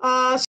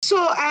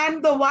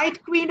 And the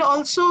White Queen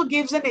also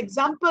gives an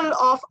example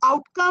of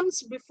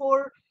outcomes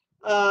before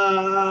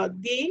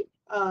the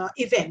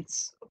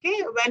events.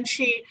 Okay, when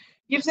she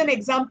gives an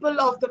example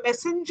of the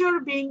messenger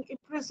being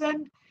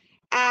imprisoned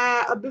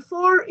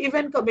before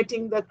even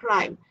committing the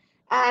crime.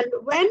 And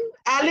when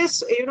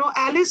Alice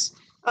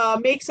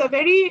makes a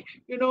very,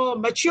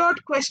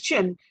 matured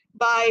question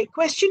by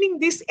questioning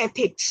this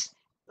ethics,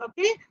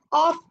 okay,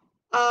 of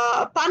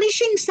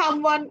punishing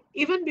someone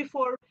even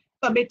before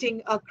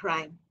committing a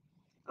crime.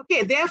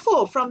 Okay,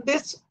 therefore, from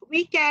this,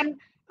 we can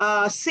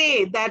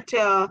say that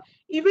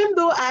even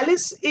though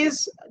Alice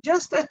is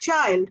just a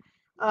child,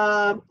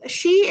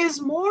 she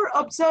is more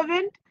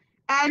observant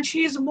and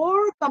she is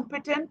more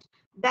competent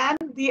than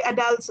the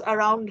adults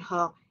around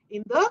her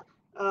in the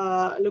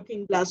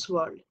looking glass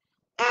world.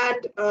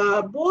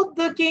 And both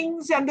the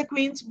kings and the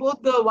queens,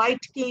 both the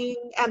White King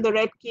and the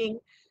Red King,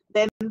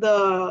 then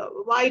the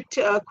White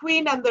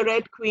Queen and the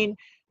Red Queen,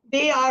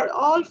 they are,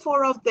 all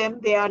four of them,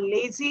 they are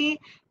lazy,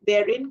 they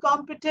are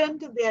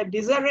incompetent, they are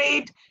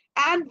disarrayed,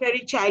 and very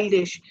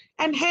childish.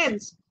 And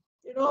hence,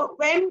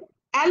 when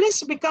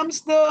Alice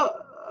becomes the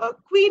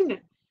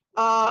queen,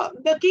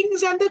 the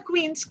kings and the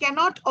queens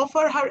cannot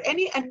offer her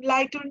any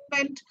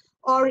enlightenment,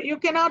 or they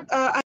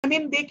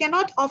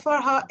cannot offer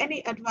her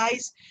any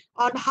advice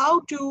on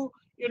how to,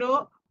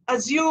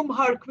 assume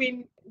her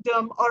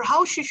queendom, or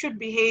how she should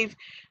behave,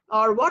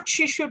 or what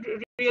she should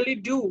really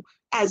do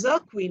as a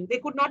queen. They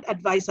could not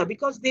advise her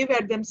because they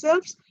were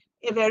themselves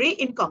very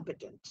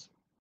incompetent.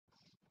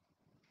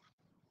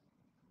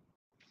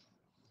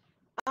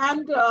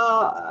 And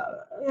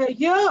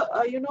here,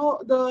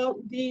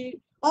 the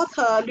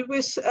author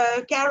Lewis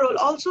Carroll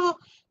also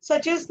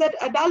suggests that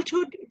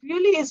adulthood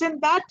really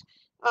isn't that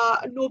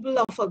noble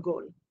of a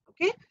goal.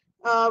 Okay,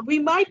 we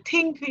might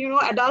think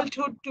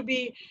adulthood to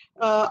be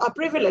a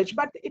privilege,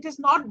 but it is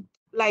not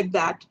like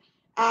that,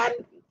 and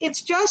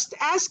it's just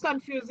as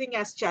confusing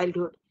as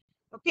childhood.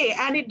 Okay,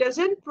 and it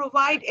doesn't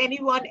provide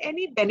anyone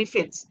any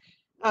benefits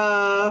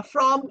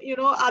from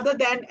other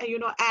than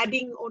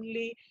adding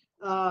only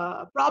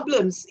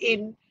problems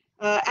in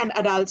an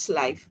adult's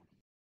life.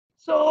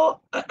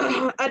 So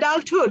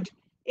adulthood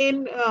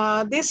in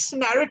this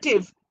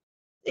narrative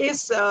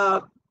is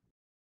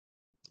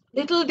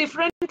little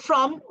different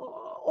from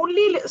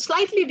only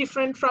slightly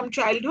different from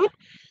childhood,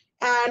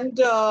 and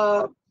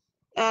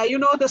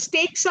the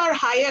stakes are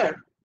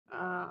higher,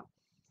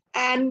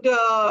 and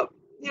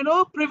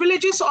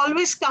privileges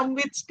always come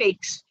with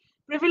stakes.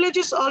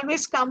 Privileges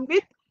always come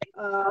with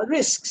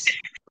risks.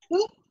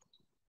 Okay?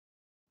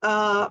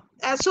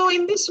 And so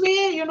in this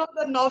way,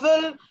 the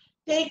novel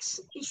takes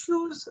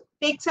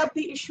up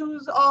the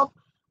issues of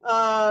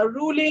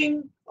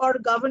ruling or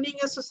governing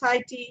a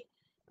society,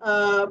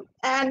 uh,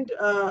 and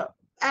uh,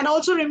 and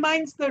also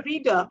reminds the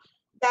reader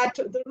that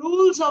the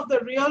rules of the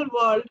real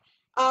world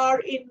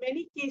are in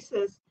many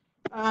cases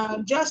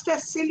just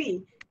as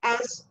silly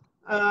as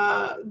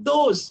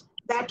those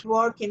that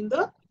work in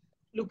the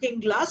looking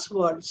glass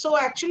world. So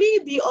actually,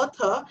 the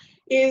author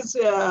is,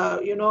 uh,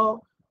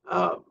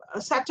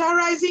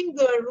 satirizing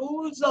the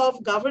rules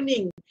of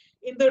governing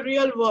in the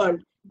real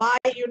world by,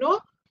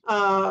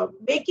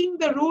 making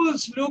the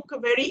rules look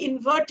very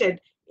inverted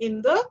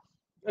in the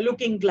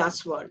looking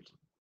glass world.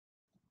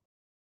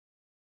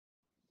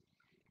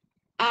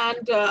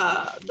 And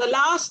the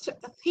last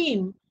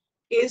theme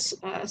is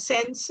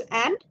sense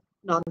and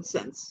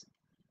nonsense.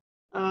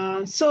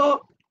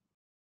 So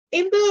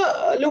in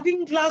the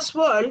looking glass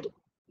world,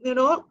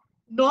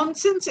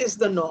 nonsense is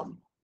the norm.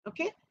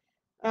 Okay,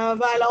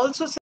 while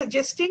also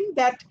suggesting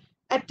that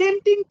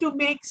attempting to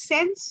make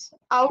sense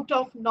out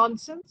of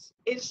nonsense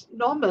is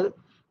normal,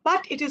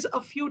 but it is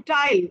a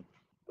futile.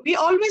 We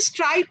always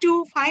try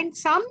to find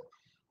some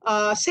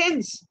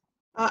sense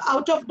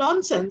out of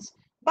nonsense,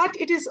 but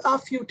it is a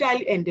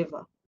futile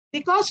endeavor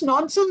because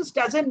nonsense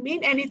doesn't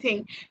mean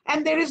anything,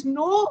 and there is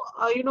no,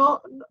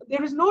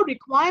 there is no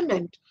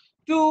requirement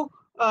to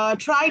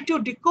try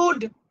to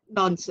decode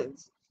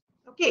nonsense.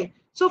 Okay,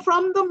 so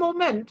from the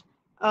moment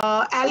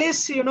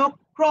Alice,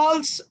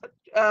 crawls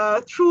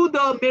through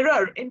the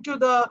mirror into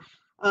the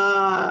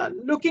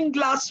looking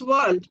glass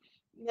world,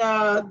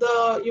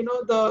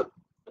 the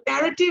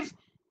narrative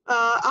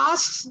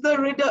asks the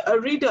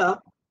reader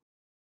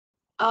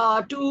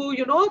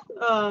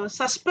to,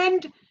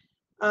 suspend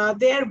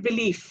their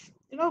belief.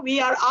 We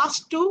are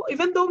asked to,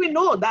 even though we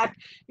know that,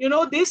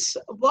 this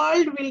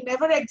world will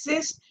never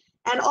exist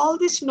and all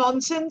this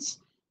nonsense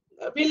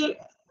will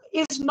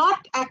is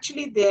not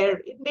actually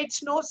there. It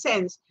makes no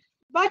sense.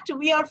 But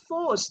we are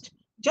forced,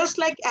 just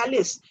like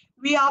Alice,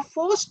 we are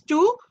forced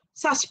to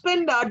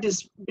suspend our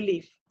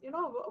disbelief.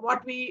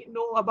 What we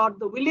know about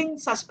the willing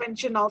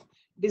suspension of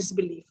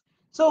disbelief.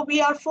 So we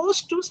are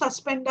forced to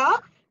suspend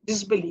our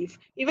disbelief,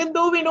 even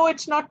though we know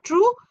it's not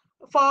true.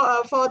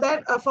 For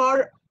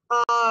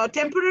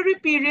temporary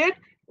period,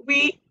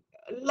 we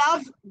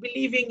love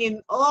believing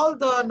in all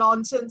the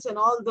nonsense and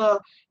all the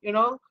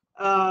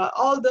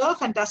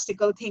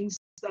fantastical things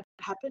that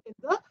happen in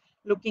the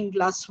looking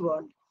glass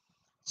world.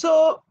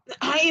 So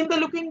in the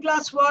looking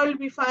glass world,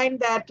 we find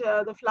that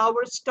the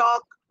flowers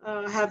talk,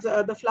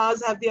 the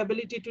flowers have the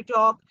ability to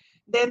talk.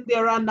 Then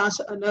there are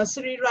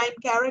nursery rhyme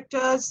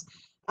characters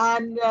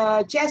and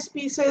chess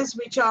pieces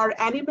which are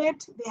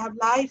animate, they have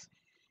life.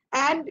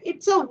 And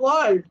it's a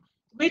world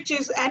which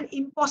is an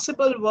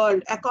impossible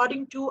world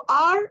according to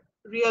our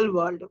real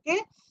world, okay?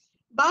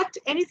 But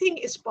anything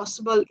is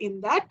possible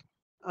in that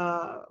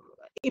uh,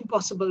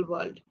 impossible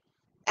world.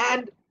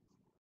 And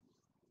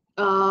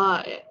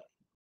uh,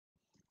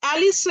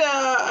 Alice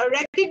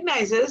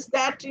recognizes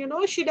that,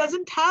 she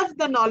doesn't have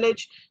the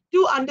knowledge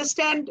to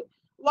understand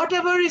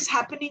whatever is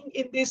happening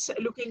in this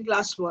looking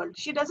glass world.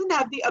 She doesn't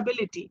have the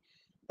ability.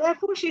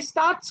 Therefore, she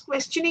starts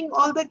questioning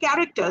all the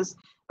characters,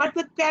 but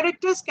the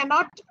characters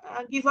cannot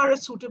give her a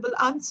suitable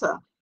answer.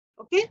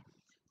 Okay,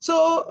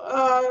 so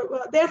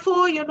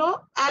therefore,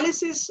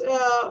 Alice is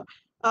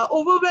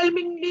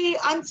overwhelmingly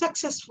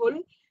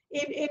unsuccessful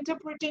in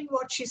interpreting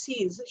what she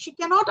sees. She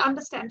cannot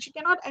understand. She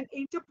cannot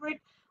interpret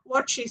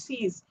what she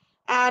sees.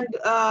 And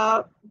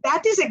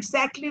that is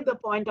exactly the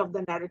point of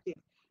the narrative.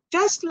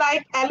 Just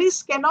like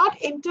Alice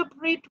cannot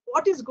interpret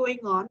what is going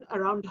on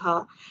around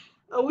her,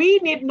 we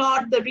need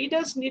not, the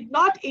readers need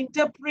not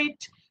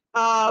interpret,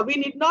 we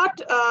need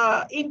not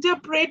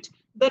interpret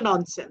the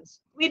nonsense.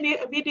 We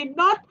did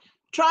not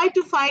try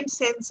to find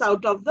sense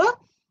out of the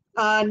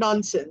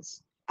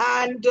nonsense.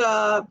 And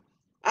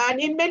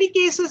in many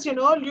cases,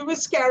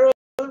 Lewis Carroll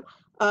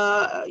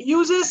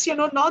uses,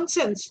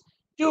 nonsense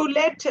to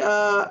let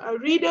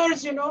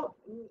readers,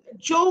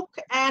 joke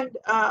and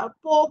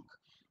poke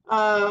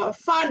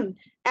fun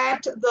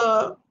at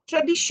the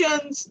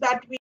traditions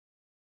that we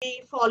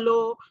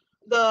follow,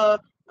 the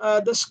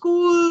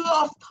school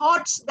of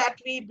thoughts that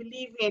we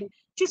believe in.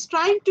 She's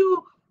trying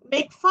to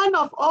make fun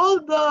of all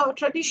the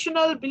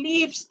traditional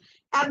beliefs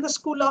and the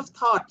school of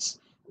thoughts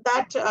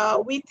that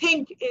we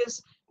think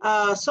is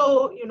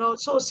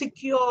so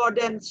secured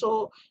and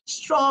so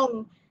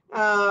strong.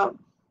 On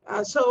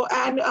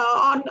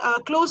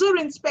closer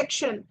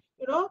inspection,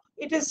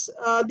 it is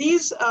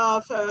these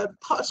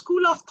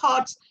school of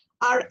thoughts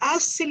are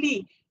as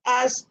silly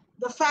as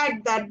the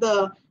fact that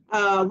the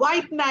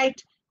white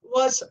knight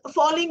was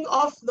falling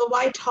off the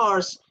white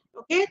horse.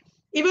 Okay,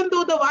 even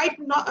though the white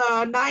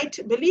knight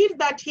believed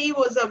that he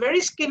was a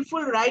very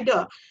skillful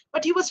rider,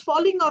 but he was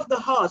falling off the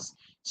horse.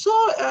 So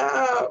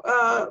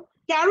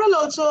Carroll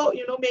also,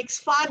 makes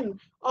fun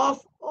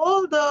of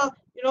all the,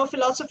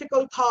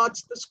 philosophical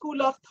thoughts, the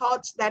school of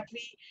thoughts that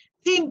we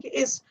think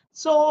is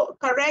so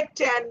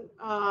correct and,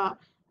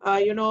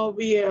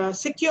 we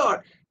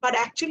secure. But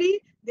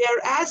actually, they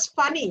are as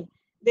funny,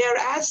 they are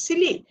as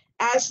silly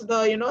as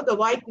the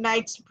White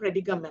Knight's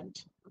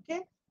predicament.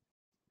 Okay.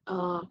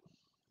 Uh,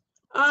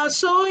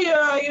 so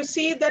you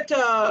see that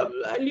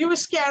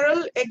Lewis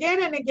Carroll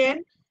again and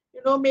again,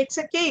 makes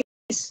a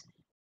case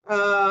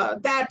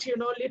that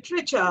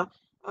literature,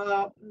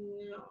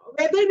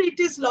 whether it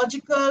is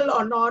logical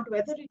or not,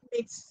 whether it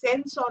makes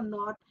sense or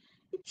not,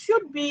 it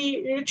should be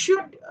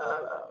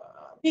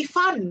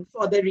fun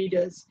for the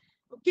readers.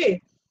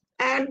 Okay,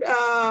 and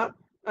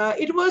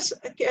it was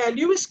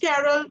Lewis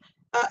Carroll,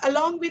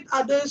 along with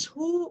others,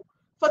 who,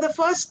 for the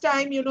first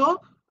time,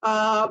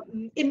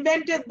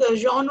 invented the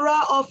genre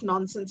of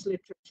nonsense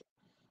literature.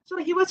 So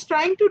he was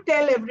trying to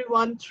tell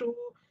everyone through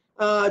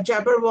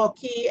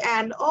Jabberwocky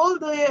and all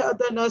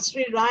the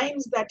nursery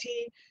rhymes that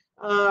he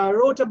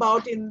wrote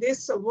about in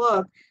this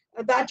work,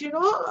 that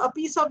a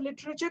piece of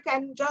literature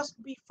can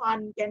just be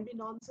fun, can be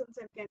nonsense,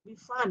 and can be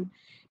fun,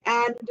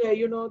 and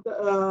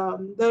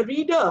the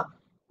reader,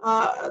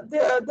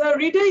 the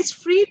reader is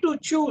free to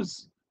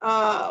choose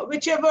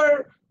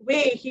whichever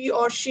way he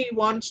or she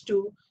wants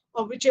to,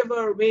 or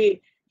whichever way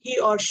he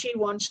or she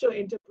wants to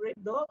interpret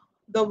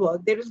the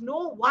work. There is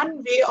no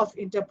one way of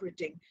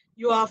interpreting.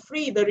 You are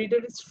free, the reader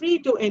is free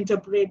to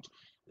interpret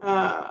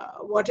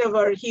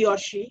whatever he or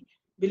she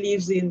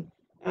believes in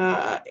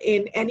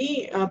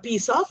any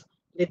piece of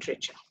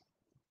literature.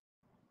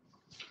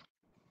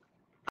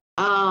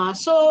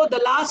 So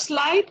the last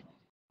slide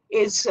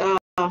is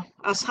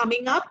us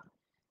summing up.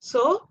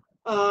 So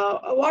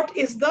what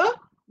is the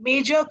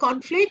major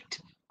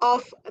conflict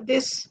of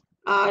this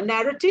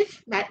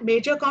narrative?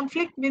 Major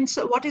conflict means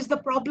what is the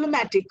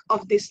problematic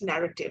of this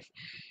narrative?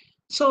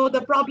 So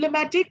the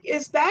problematic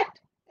is that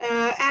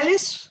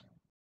Alice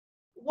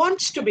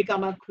wants to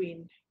become a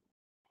queen.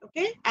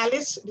 Okay,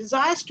 Alice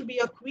desires to be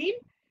a queen,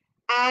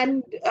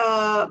 and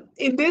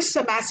in this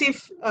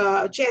massive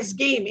chess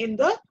game in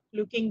the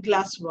Looking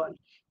Glass world,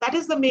 that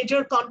is the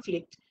major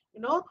conflict.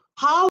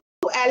 How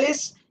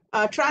Alice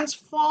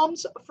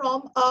transforms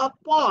from a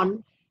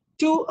pawn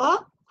to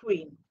a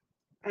queen.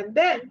 And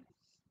then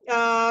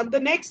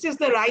the next is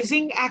the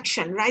rising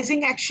action.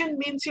 Rising action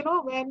means,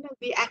 when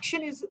the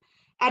action is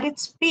at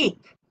its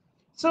peak.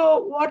 So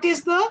what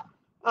is the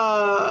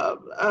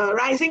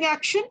rising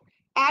action?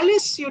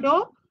 Alice,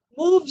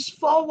 moves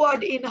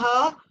forward in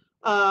her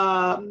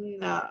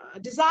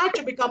desire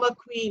to become a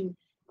queen,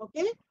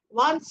 okay,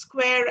 one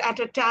square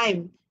at a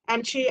time,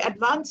 and she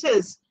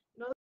advances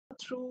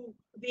through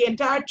the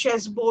entire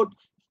chessboard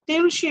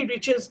till she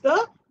reaches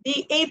the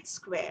eighth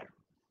square.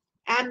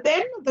 And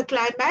then the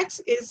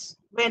climax is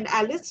when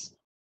Alice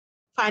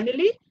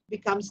finally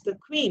becomes the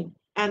queen.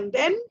 And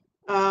then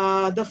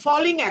the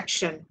falling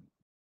action,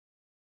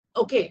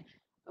 okay,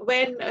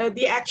 when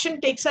the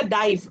action takes a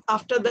dive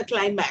after the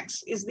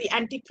climax, is the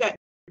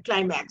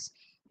anti-climax.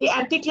 The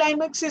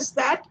anti-climax is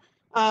that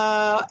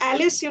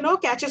Alice,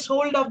 catches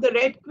hold of the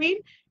Red Queen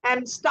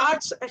and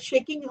starts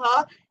shaking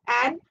her,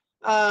 and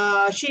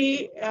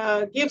she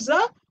gives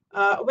a,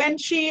 when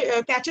she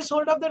catches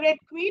hold of the Red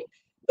Queen,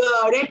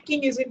 the Red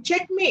King is in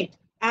checkmate,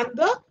 and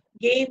the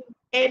game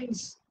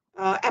ends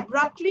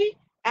abruptly,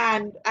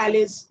 and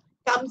Alice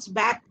comes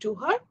back to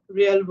her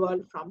real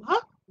world from her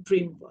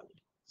dream world.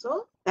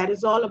 So that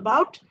is all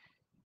about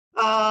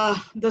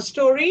the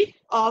story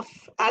of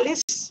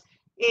Alice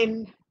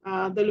in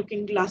the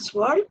Looking Glass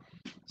world.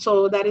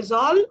 So that is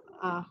all.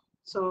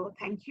 So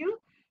thank you.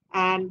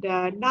 And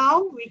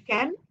now we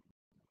can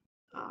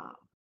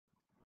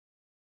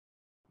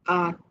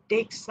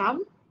take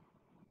some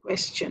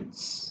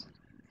questions.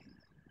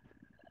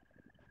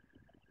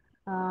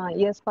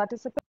 Yes,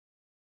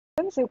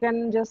 participants, you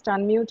can just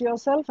unmute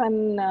yourself,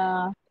 and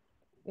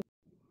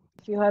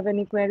if you have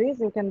any queries,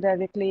 you can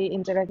directly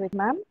interact with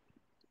ma'am.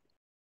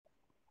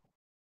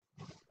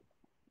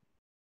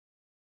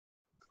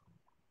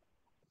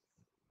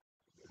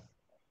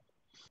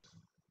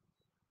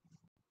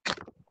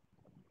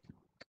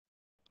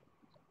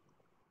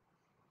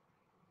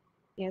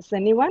 Yes,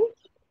 anyone?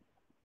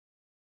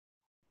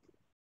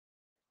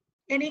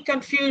 Any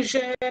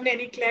confusion,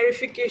 any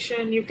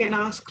clarification, you can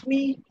ask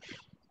me.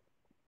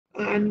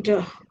 And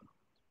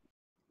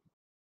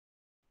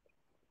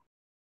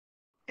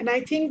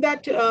I think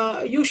that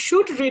you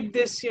should read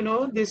this,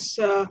 this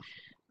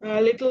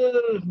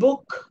little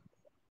book,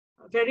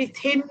 very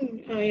thin,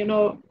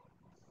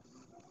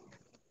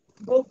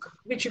 book,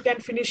 which you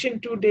can finish in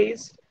 2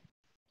 days.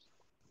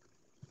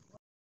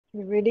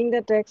 Reading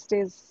the text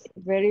is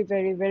very,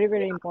 very, very,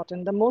 very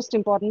important. The most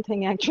important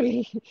thing,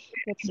 actually,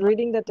 it's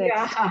reading the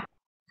text.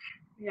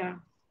 Yeah.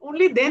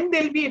 Only then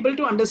they'll be able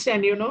to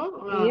understand,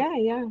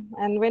 Yeah.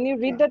 And when you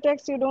read the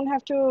text, you don't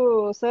have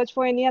to search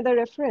for any other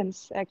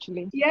reference,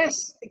 actually.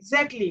 Yes,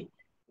 exactly.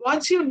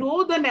 Once you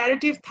know the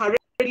narrative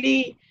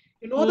thoroughly,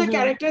 you know the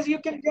characters, you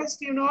can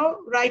just,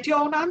 write your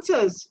own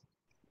answers.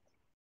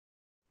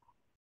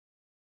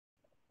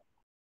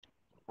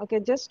 Okay,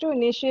 just to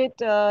initiate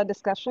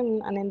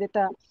discussion,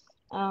 Anindita,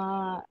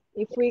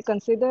 if we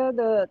consider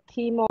the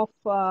theme of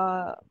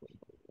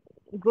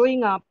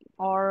growing up,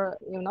 or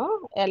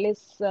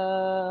Alice,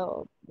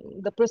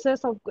 the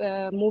process of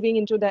moving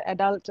into the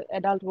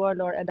adult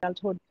world or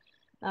adulthood,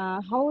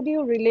 how do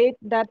you relate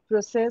that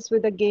process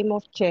with the game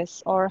of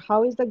chess, or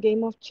how is the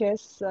game of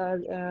chess?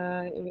 How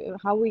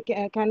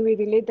can we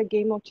relate the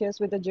game of chess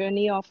with the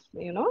journey of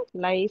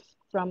life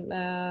from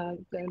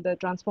the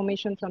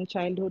transformation from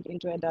childhood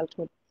into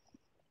adulthood?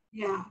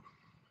 Yeah.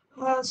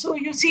 So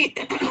you see,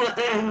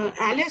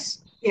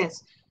 Alice,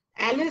 yes,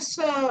 Alice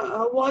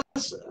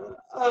was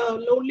a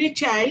lonely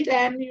child,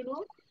 and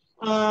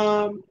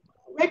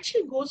when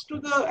she goes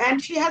to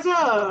and she has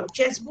a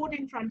chessboard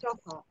in front of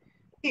her.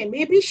 Okay,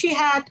 maybe she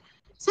had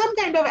some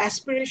kind of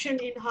aspiration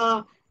in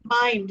her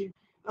mind.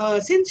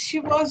 Since she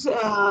was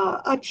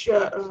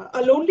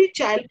a lonely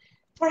child,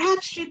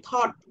 perhaps she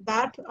thought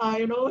that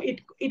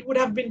it would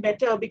have been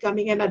better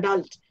becoming an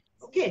adult.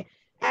 Okay,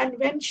 and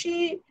when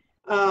she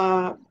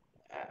uh,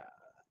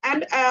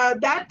 and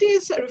that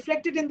is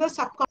reflected in the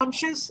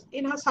subconscious,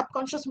 in her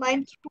subconscious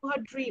mind, through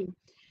her dream.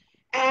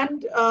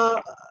 And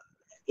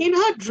in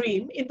her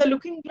dream, in the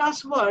looking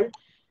glass world,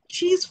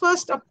 she is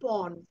first a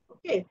pawn.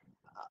 Okay,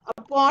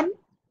 a pawn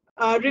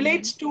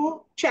relates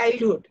to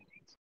childhood.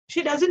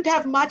 She doesn't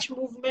have much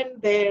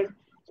movement there.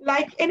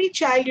 Like any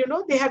child,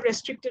 they have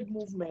restricted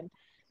movement.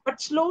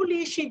 But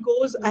slowly she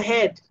goes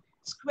ahead,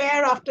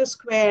 square after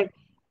square,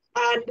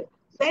 and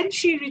then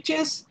she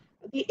reaches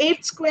the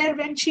eighth square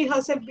when she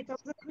herself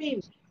becomes a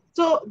queen.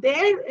 So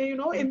there,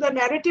 in the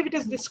narrative, it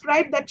is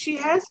described that she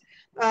has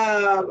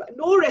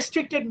no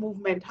restricted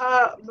movement.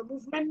 Her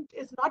movement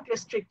is not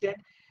restricted,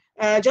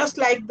 just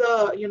like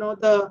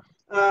the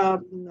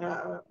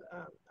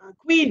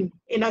queen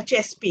in a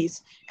chess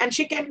piece, and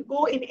she can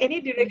go in any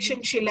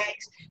direction she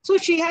likes. So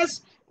she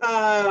has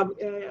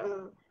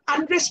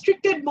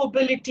unrestricted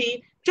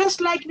mobility, just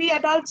like we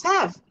adults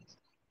have.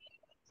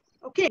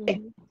 Okay,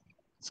 Mhm.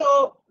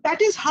 so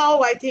that is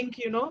how I think,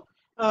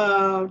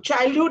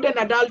 childhood and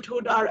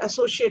adulthood are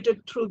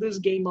associated through this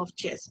game of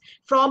chess,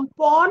 from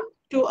pawn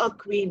to a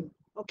queen.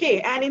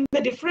 Okay, and in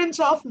the difference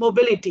of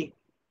mobility.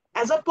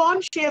 As a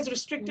pawn, she has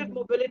restricted Mhm.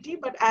 mobility,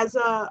 but as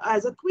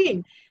a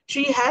queen,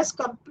 she has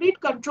complete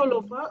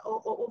control Mhm.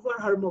 over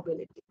her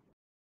mobility.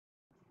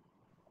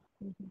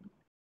 Mhm.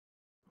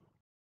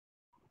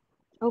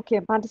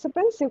 Okay,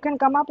 participants, you can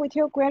come up with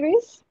your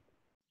queries.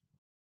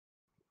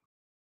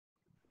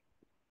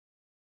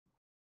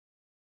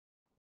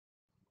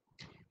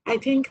 I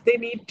think they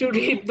need to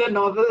read the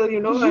novel, and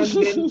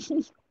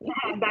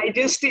then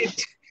digest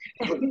it,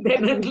 and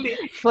then only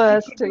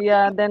First,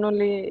 yeah, then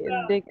only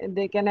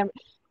they can have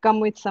come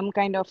with some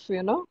kind of,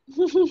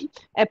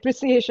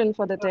 appreciation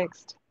for the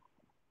text.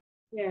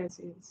 yes,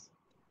 yes.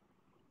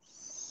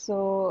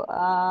 So,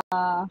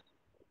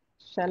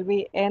 shall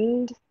we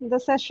end the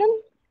session?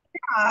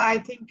 I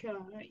think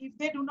if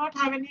they do not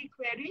have any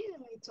query,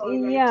 it's all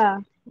right. Yeah,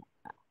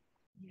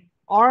 Yeah.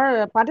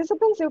 or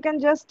participants, you can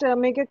just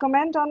make a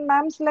comment on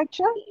ma'am's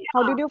lecture.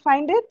 How did you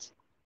find it?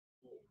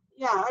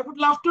 Yeah, I would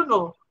love to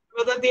know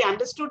whether they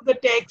understood the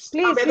text,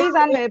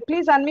 whether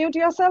Please unmute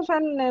yourself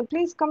and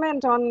please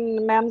comment on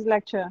ma'am's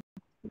lecture.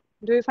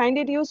 Do you find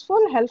it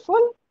useful,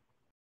 helpful?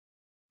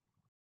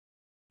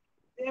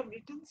 they have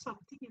written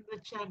something in the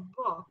chat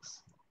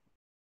box.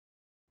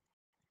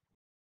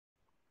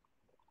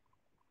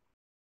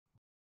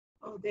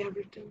 Oh, they have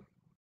written.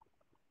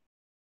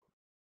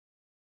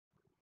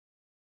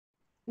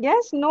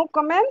 Yes, no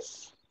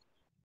comments?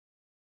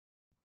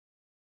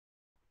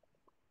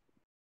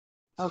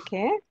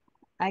 Okay,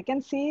 I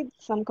can see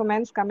some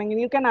comments coming in.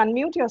 You can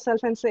unmute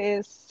yourself and say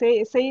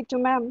it to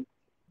ma'am.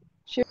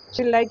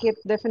 She'll like it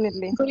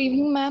definitely. Good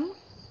evening, ma'am.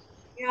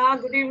 Yeah,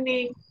 good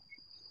evening.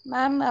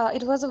 Ma'am,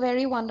 it was a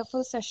very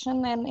wonderful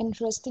session and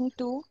interesting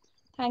too.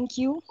 Thank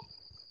you.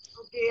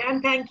 Okay,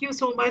 and thank you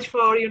so much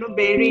for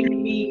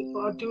bearing me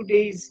for 2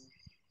 days.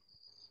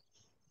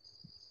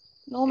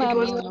 No, It ma'am,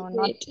 was you No, are no,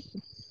 not. great.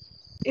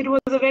 it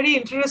was a very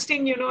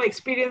interesting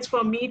experience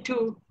for me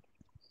too.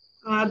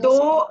 Yes, ma'am.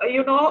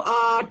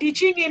 Though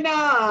teaching in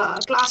a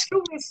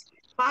classroom is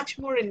much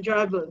more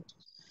enjoyable.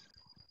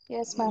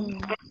 Yes, ma'am.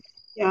 Mm,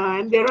 Yeah,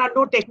 and there are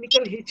no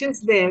technical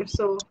hitches there,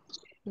 so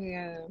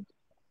yeah.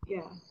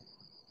 yeah.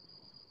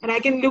 And I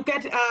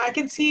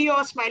can see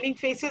your smiling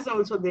faces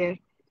also there,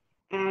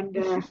 and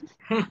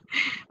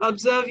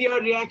observe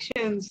your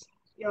reactions,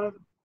 your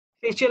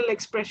facial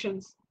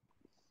expressions.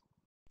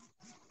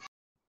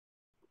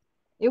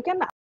 You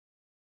can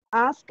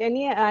ask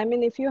any, I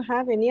mean, if you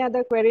have any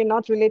other query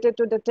not related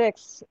to the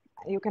text,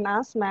 you can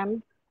ask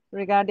ma'am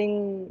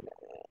regarding,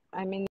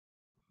 I mean,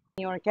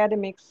 your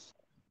academics.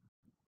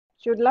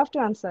 She would love to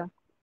answer.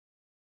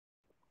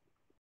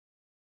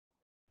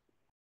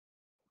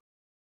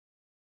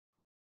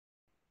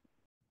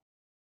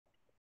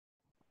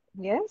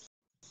 Yes?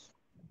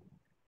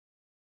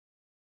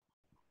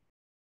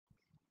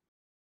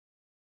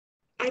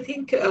 I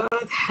think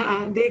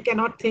they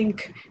cannot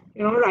think,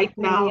 right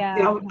now.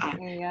 Yeah,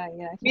 yeah,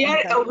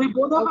 yeah. We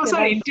both of Okay, us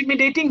are that's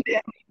intimidating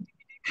them.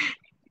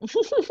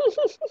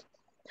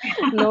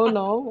 no,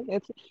 no.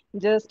 It's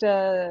just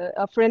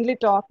a friendly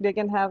talk. They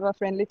can have a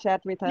friendly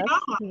chat with us.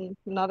 Yeah,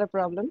 Not a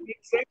problem.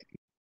 exactly.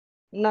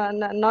 No,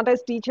 no, not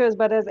as teachers,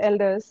 but as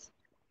elders.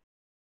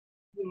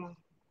 Yeah,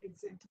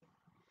 exactly.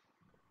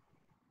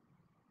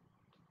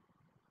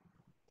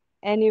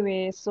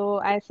 Anyway, so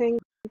I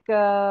think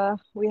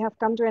we have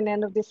come to an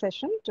end of this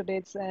session,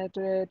 today's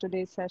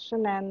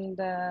session, and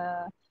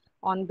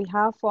on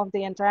behalf of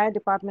the entire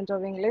Department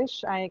of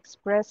English, I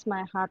express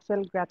my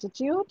heartfelt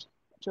gratitude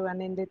to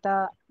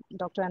Anindita,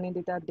 Dr.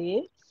 Anindita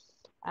Day,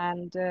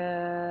 and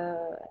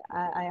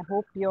I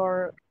hope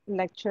your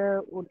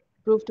lecture would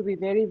prove to be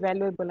very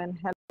valuable and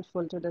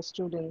helpful to the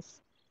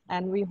students.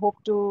 And we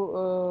hope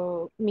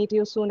to meet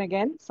you soon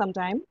again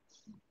sometime.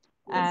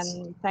 Yes.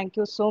 And thank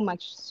you so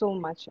much, so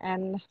much.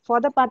 And for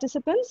the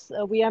participants,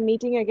 we are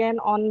meeting again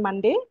on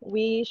Monday.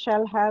 We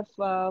shall have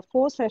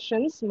 4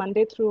 sessions,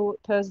 Monday through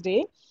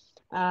Thursday,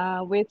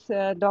 with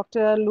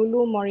Dr.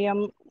 Lulu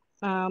Moriam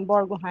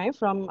Borgohai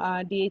from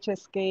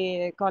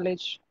DHSK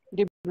College,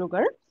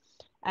 Dibrugarh.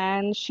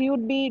 And she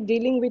would be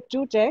dealing with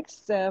 2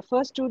 texts.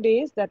 First 2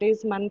 days, that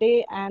is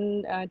Monday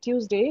and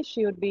Tuesday,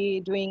 she would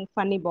be doing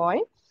Funny Boy.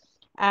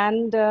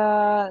 And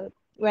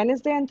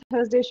Wednesday and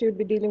Thursday, she would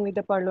be dealing with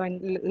the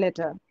Purloin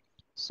letter.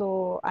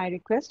 So I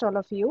request all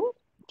of you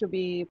to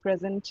be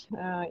present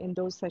in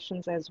those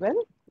sessions as well,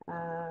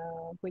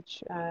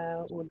 which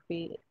would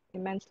be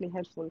immensely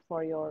helpful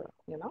for your,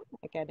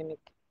 academic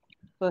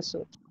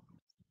pursuit.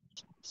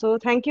 So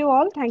thank you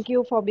all. Thank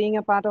you for being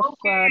a part of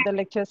Okay. the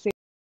lecture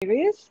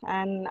series.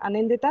 And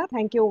Anindita,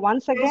 thank you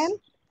once Yes. again.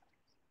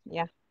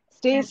 Yeah.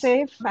 Stay Yes.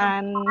 safe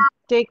and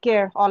take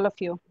care, all of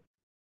you.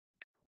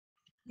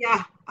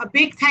 Yeah. A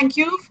big thank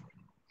you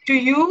to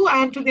you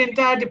and to the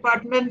entire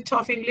Department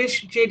of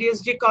English,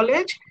 JDSG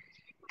College.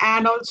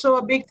 And also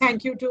a big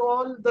thank you to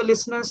all the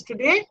listeners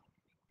today.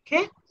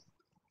 Okay.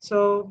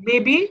 So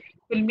maybe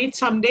we'll meet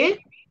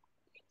someday.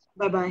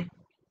 Bye bye.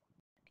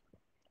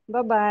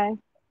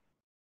 Bye-bye.